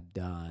what they have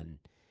done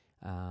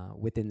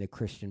within the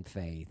Christian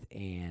faith,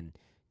 and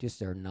just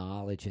their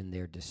knowledge and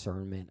their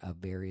discernment of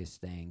various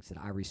things that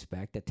I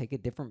respect, that take a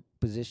different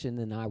position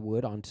than I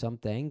would on some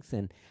things.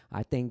 And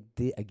I think,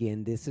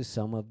 again, this is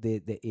some of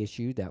the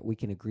issue that we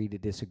can agree to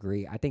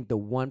disagree. I think the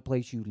one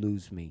place you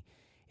lose me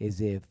is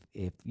if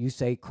you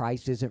say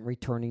Christ isn't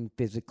returning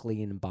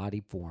physically in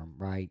body form,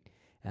 right?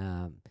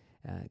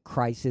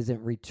 Christ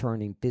isn't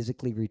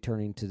physically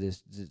returning to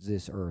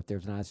this earth.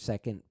 There's not a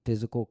second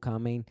physical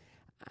coming.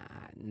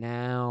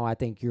 Now I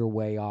think you're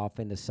way off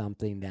into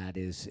something that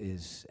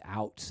is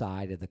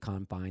outside of the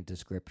confines of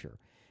Scripture.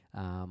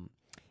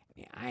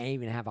 I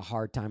even have a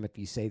hard time if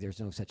you say there's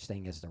no such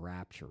thing as the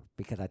rapture,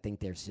 because I think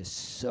there's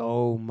just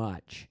so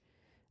much.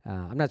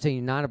 I'm not saying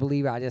you're not a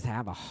believer. I just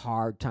have a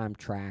hard time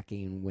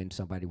tracking when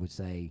somebody would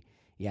say,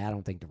 yeah, I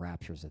don't think the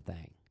rapture is a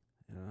thing.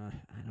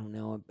 I don't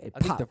know. I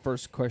think the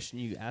first question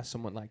you ask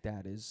someone like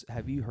that is,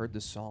 have you heard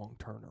the song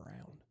Turn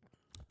Around?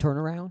 Turn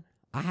Around?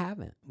 I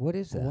haven't. What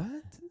is that? What?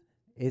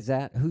 Is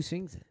that, who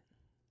sings it?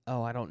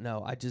 Oh, I don't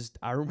know.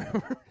 I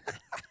remember.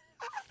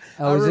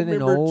 Oh, I is it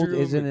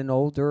remember an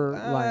older,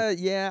 like?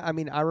 Yeah, I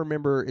mean, I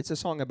remember it's a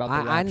song about the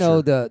rapture. I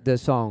know the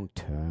song,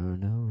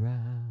 Turn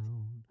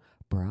Around,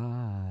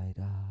 Bright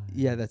Eyes.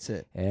 Yeah, that's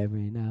it.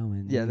 Every now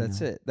and then. Yeah,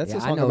 that's it. That's Yeah,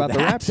 a I song know about the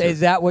that. rapture.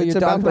 Is that what It's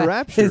you're talking about the about?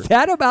 rapture. Is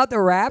that about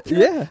the rapture?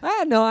 Yeah. I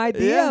had no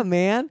idea, Yeah.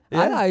 man.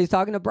 Yeah. I thought he was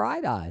talking to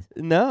Bright Eyes.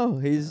 No,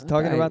 he's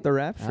talking Okay. about the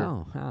rapture.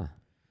 Oh, huh.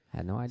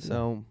 Had no idea.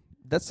 So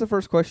that's the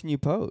first question you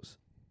pose.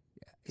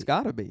 It's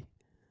got to be.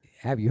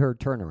 Have you heard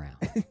Turn Around?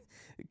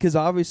 Because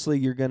obviously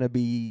you're gonna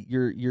be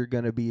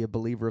a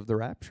believer of the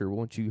rapture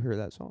once you hear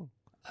that song.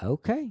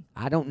 Okay.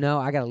 I don't know.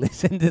 I got to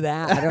listen to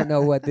that. I don't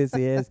know what this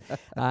is.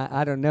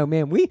 I don't know,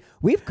 man.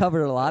 We've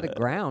covered a lot of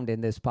ground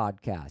in this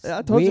podcast.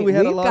 I told you we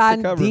had a lot to We've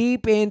gotten cover.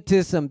 deep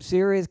into some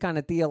serious kind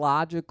of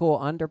theological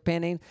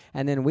underpinning,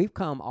 and then we've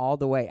come all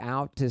the way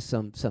out to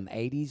some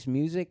 80s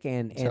music.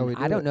 And how we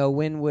I do don't it. know,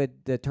 when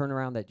would the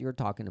turnaround that you're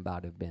talking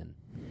about have been?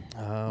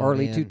 Oh,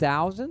 Early man.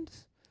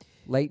 2000s?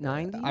 Late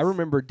 90s? I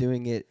remember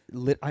doing it.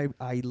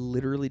 I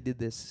literally did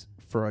this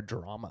for a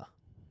drama,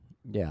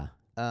 Yeah.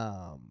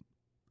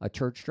 A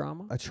church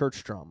drama? a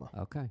church drama.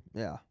 Okay.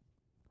 Yeah.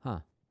 Huh.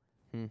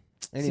 Hmm.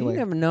 See, Anyway, you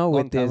never know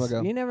long with time this.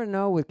 ago. You never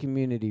know with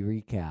community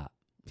recap.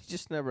 you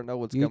just never know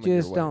what's You coming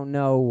just your way. don't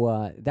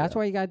know. That's Yeah.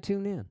 why you got to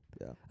tune in.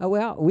 Yeah. Oh,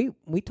 well,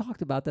 we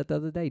talked about that the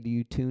other day. Do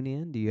you tune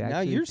in? Do you Now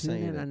actually you're tune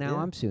saying in? it, And now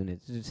yeah. I'm saying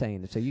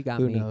it. So you got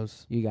Who me.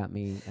 knows? You got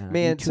me.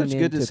 Man, you tune such in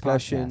good to the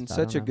discussion, podcast. I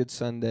such don't a know. good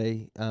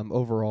Sunday.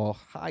 Overall,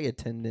 high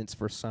attendance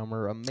for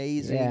summer,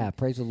 amazing. Yeah,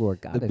 praise the Lord.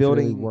 God the is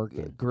building really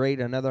working.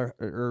 great. Another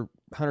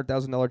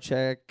 $100,000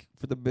 check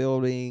for the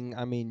building.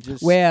 I mean,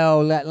 just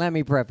Well, let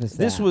me preface that.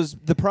 this was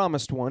the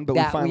promised one, but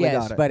we finally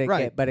yes, got it. but it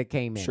right. but it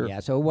came in. Sure. Yeah,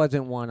 so it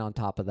wasn't one on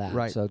top of that.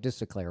 Right. So just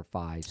to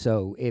clarify,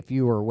 so if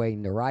you were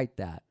waiting to write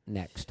that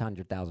next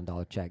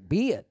 $100,000 check,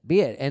 be it,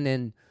 and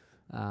then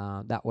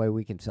that way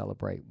we can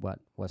celebrate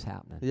what's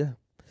happening. Yeah,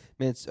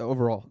 man. It's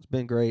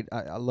been great.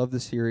 I love the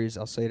series.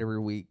 I'll say it every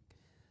week.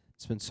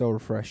 It's been so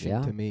refreshing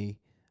Yeah. to me.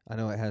 I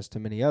know it has to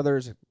many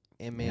others.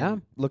 And man, Yeah.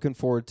 looking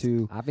forward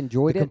to I've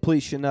enjoyed the it.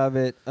 completion of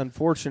it.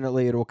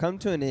 Unfortunately, it will come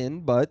to an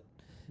end, but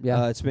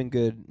Yeah. it's been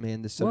good,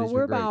 man. This Well, study's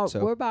we're been great. about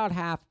So we're about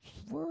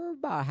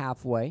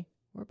halfway.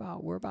 We're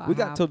about we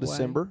got till halfway.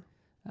 December.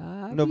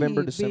 November,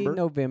 November, December.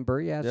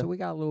 November, yeah, Yeah. So we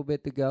got a little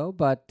bit to go,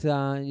 but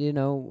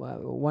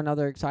one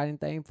other exciting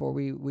thing before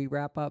we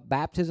wrap up: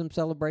 baptism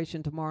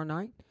celebration tomorrow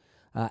night.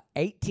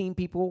 18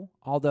 people.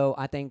 Although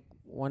I think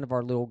one of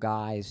our little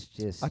guys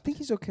just I think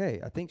he's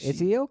okay. I think is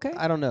he okay?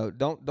 I don't know.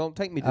 Don't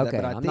take me to that, Okay,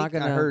 but I I'm think not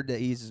gonna- I heard that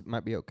he's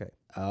might be okay.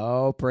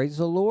 Oh, praise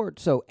the Lord!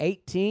 So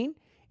 18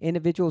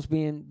 individuals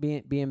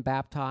being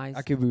baptized,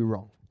 I could be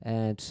wrong.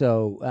 and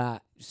so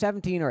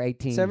 17 or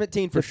 18,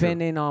 17 for sure.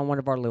 depending on one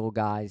of our little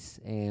guys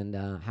and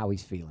how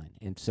he's feeling.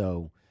 And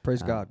so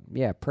Praise God.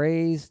 Yeah,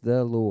 praise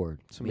the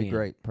Lord. It's gonna be Man,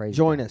 great. Praise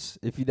Join God. us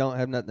if you don't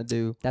have nothing to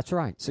do. That's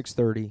right.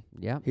 6:30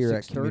 Yeah, here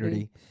at 6:30.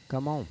 Community.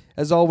 Come on.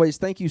 As always,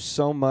 thank you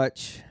so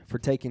much for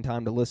taking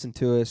time to listen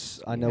to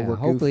us. I know Yeah, we're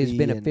hopefully it's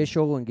goofy and-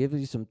 beneficial and gives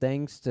you some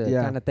things to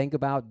Yeah. kind of think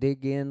about,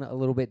 dig in a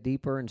little bit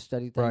deeper, and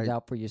study things Right.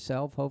 out for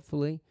yourself.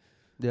 Hopefully,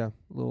 Yeah.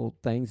 little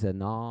things to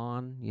gnaw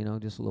on,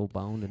 just a little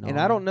bone to gnaw And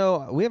I on. don't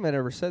know, we haven't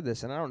ever said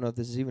this, and I don't know if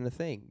this is even a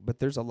thing, but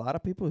there's a lot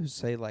of people who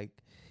say,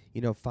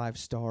 5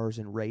 stars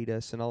and rate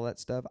us and all that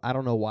stuff. I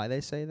don't know why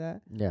they say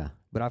that, Yeah.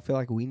 but I feel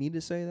like we need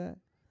to say that.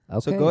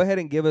 Okay. So go ahead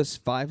and give us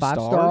 5 stars.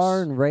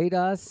 5-star and rate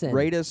us. And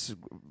Rate us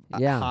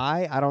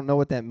high. I don't know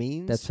what that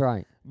means. That's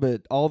right.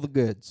 But all the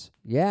goods.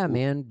 Yeah,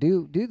 man.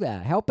 Do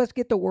that. Help us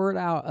get the word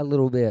out a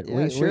little bit.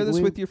 Yeah, share this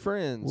with your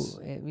friends.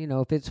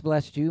 If it's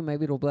blessed you,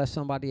 maybe it'll bless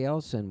somebody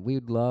else, and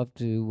we'd love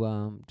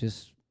to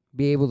just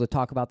be able to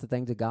talk about the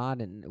things of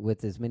God and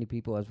with as many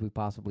people as we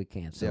possibly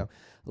can. So,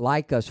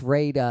 like us,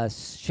 rate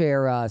us,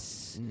 share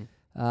us,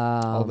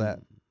 all that,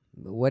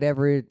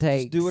 whatever it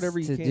takes. Just do whatever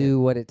you to can. do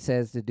what it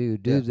says to do.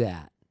 Do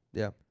that.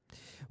 Yeah,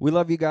 we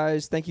love you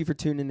guys. Thank you for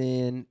tuning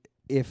in.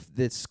 If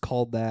it's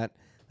called that,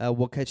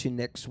 we'll catch you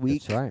next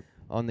week. That's right.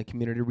 On the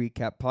Community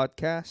Recap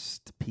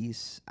Podcast.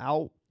 Peace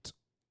out.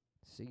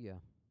 See ya.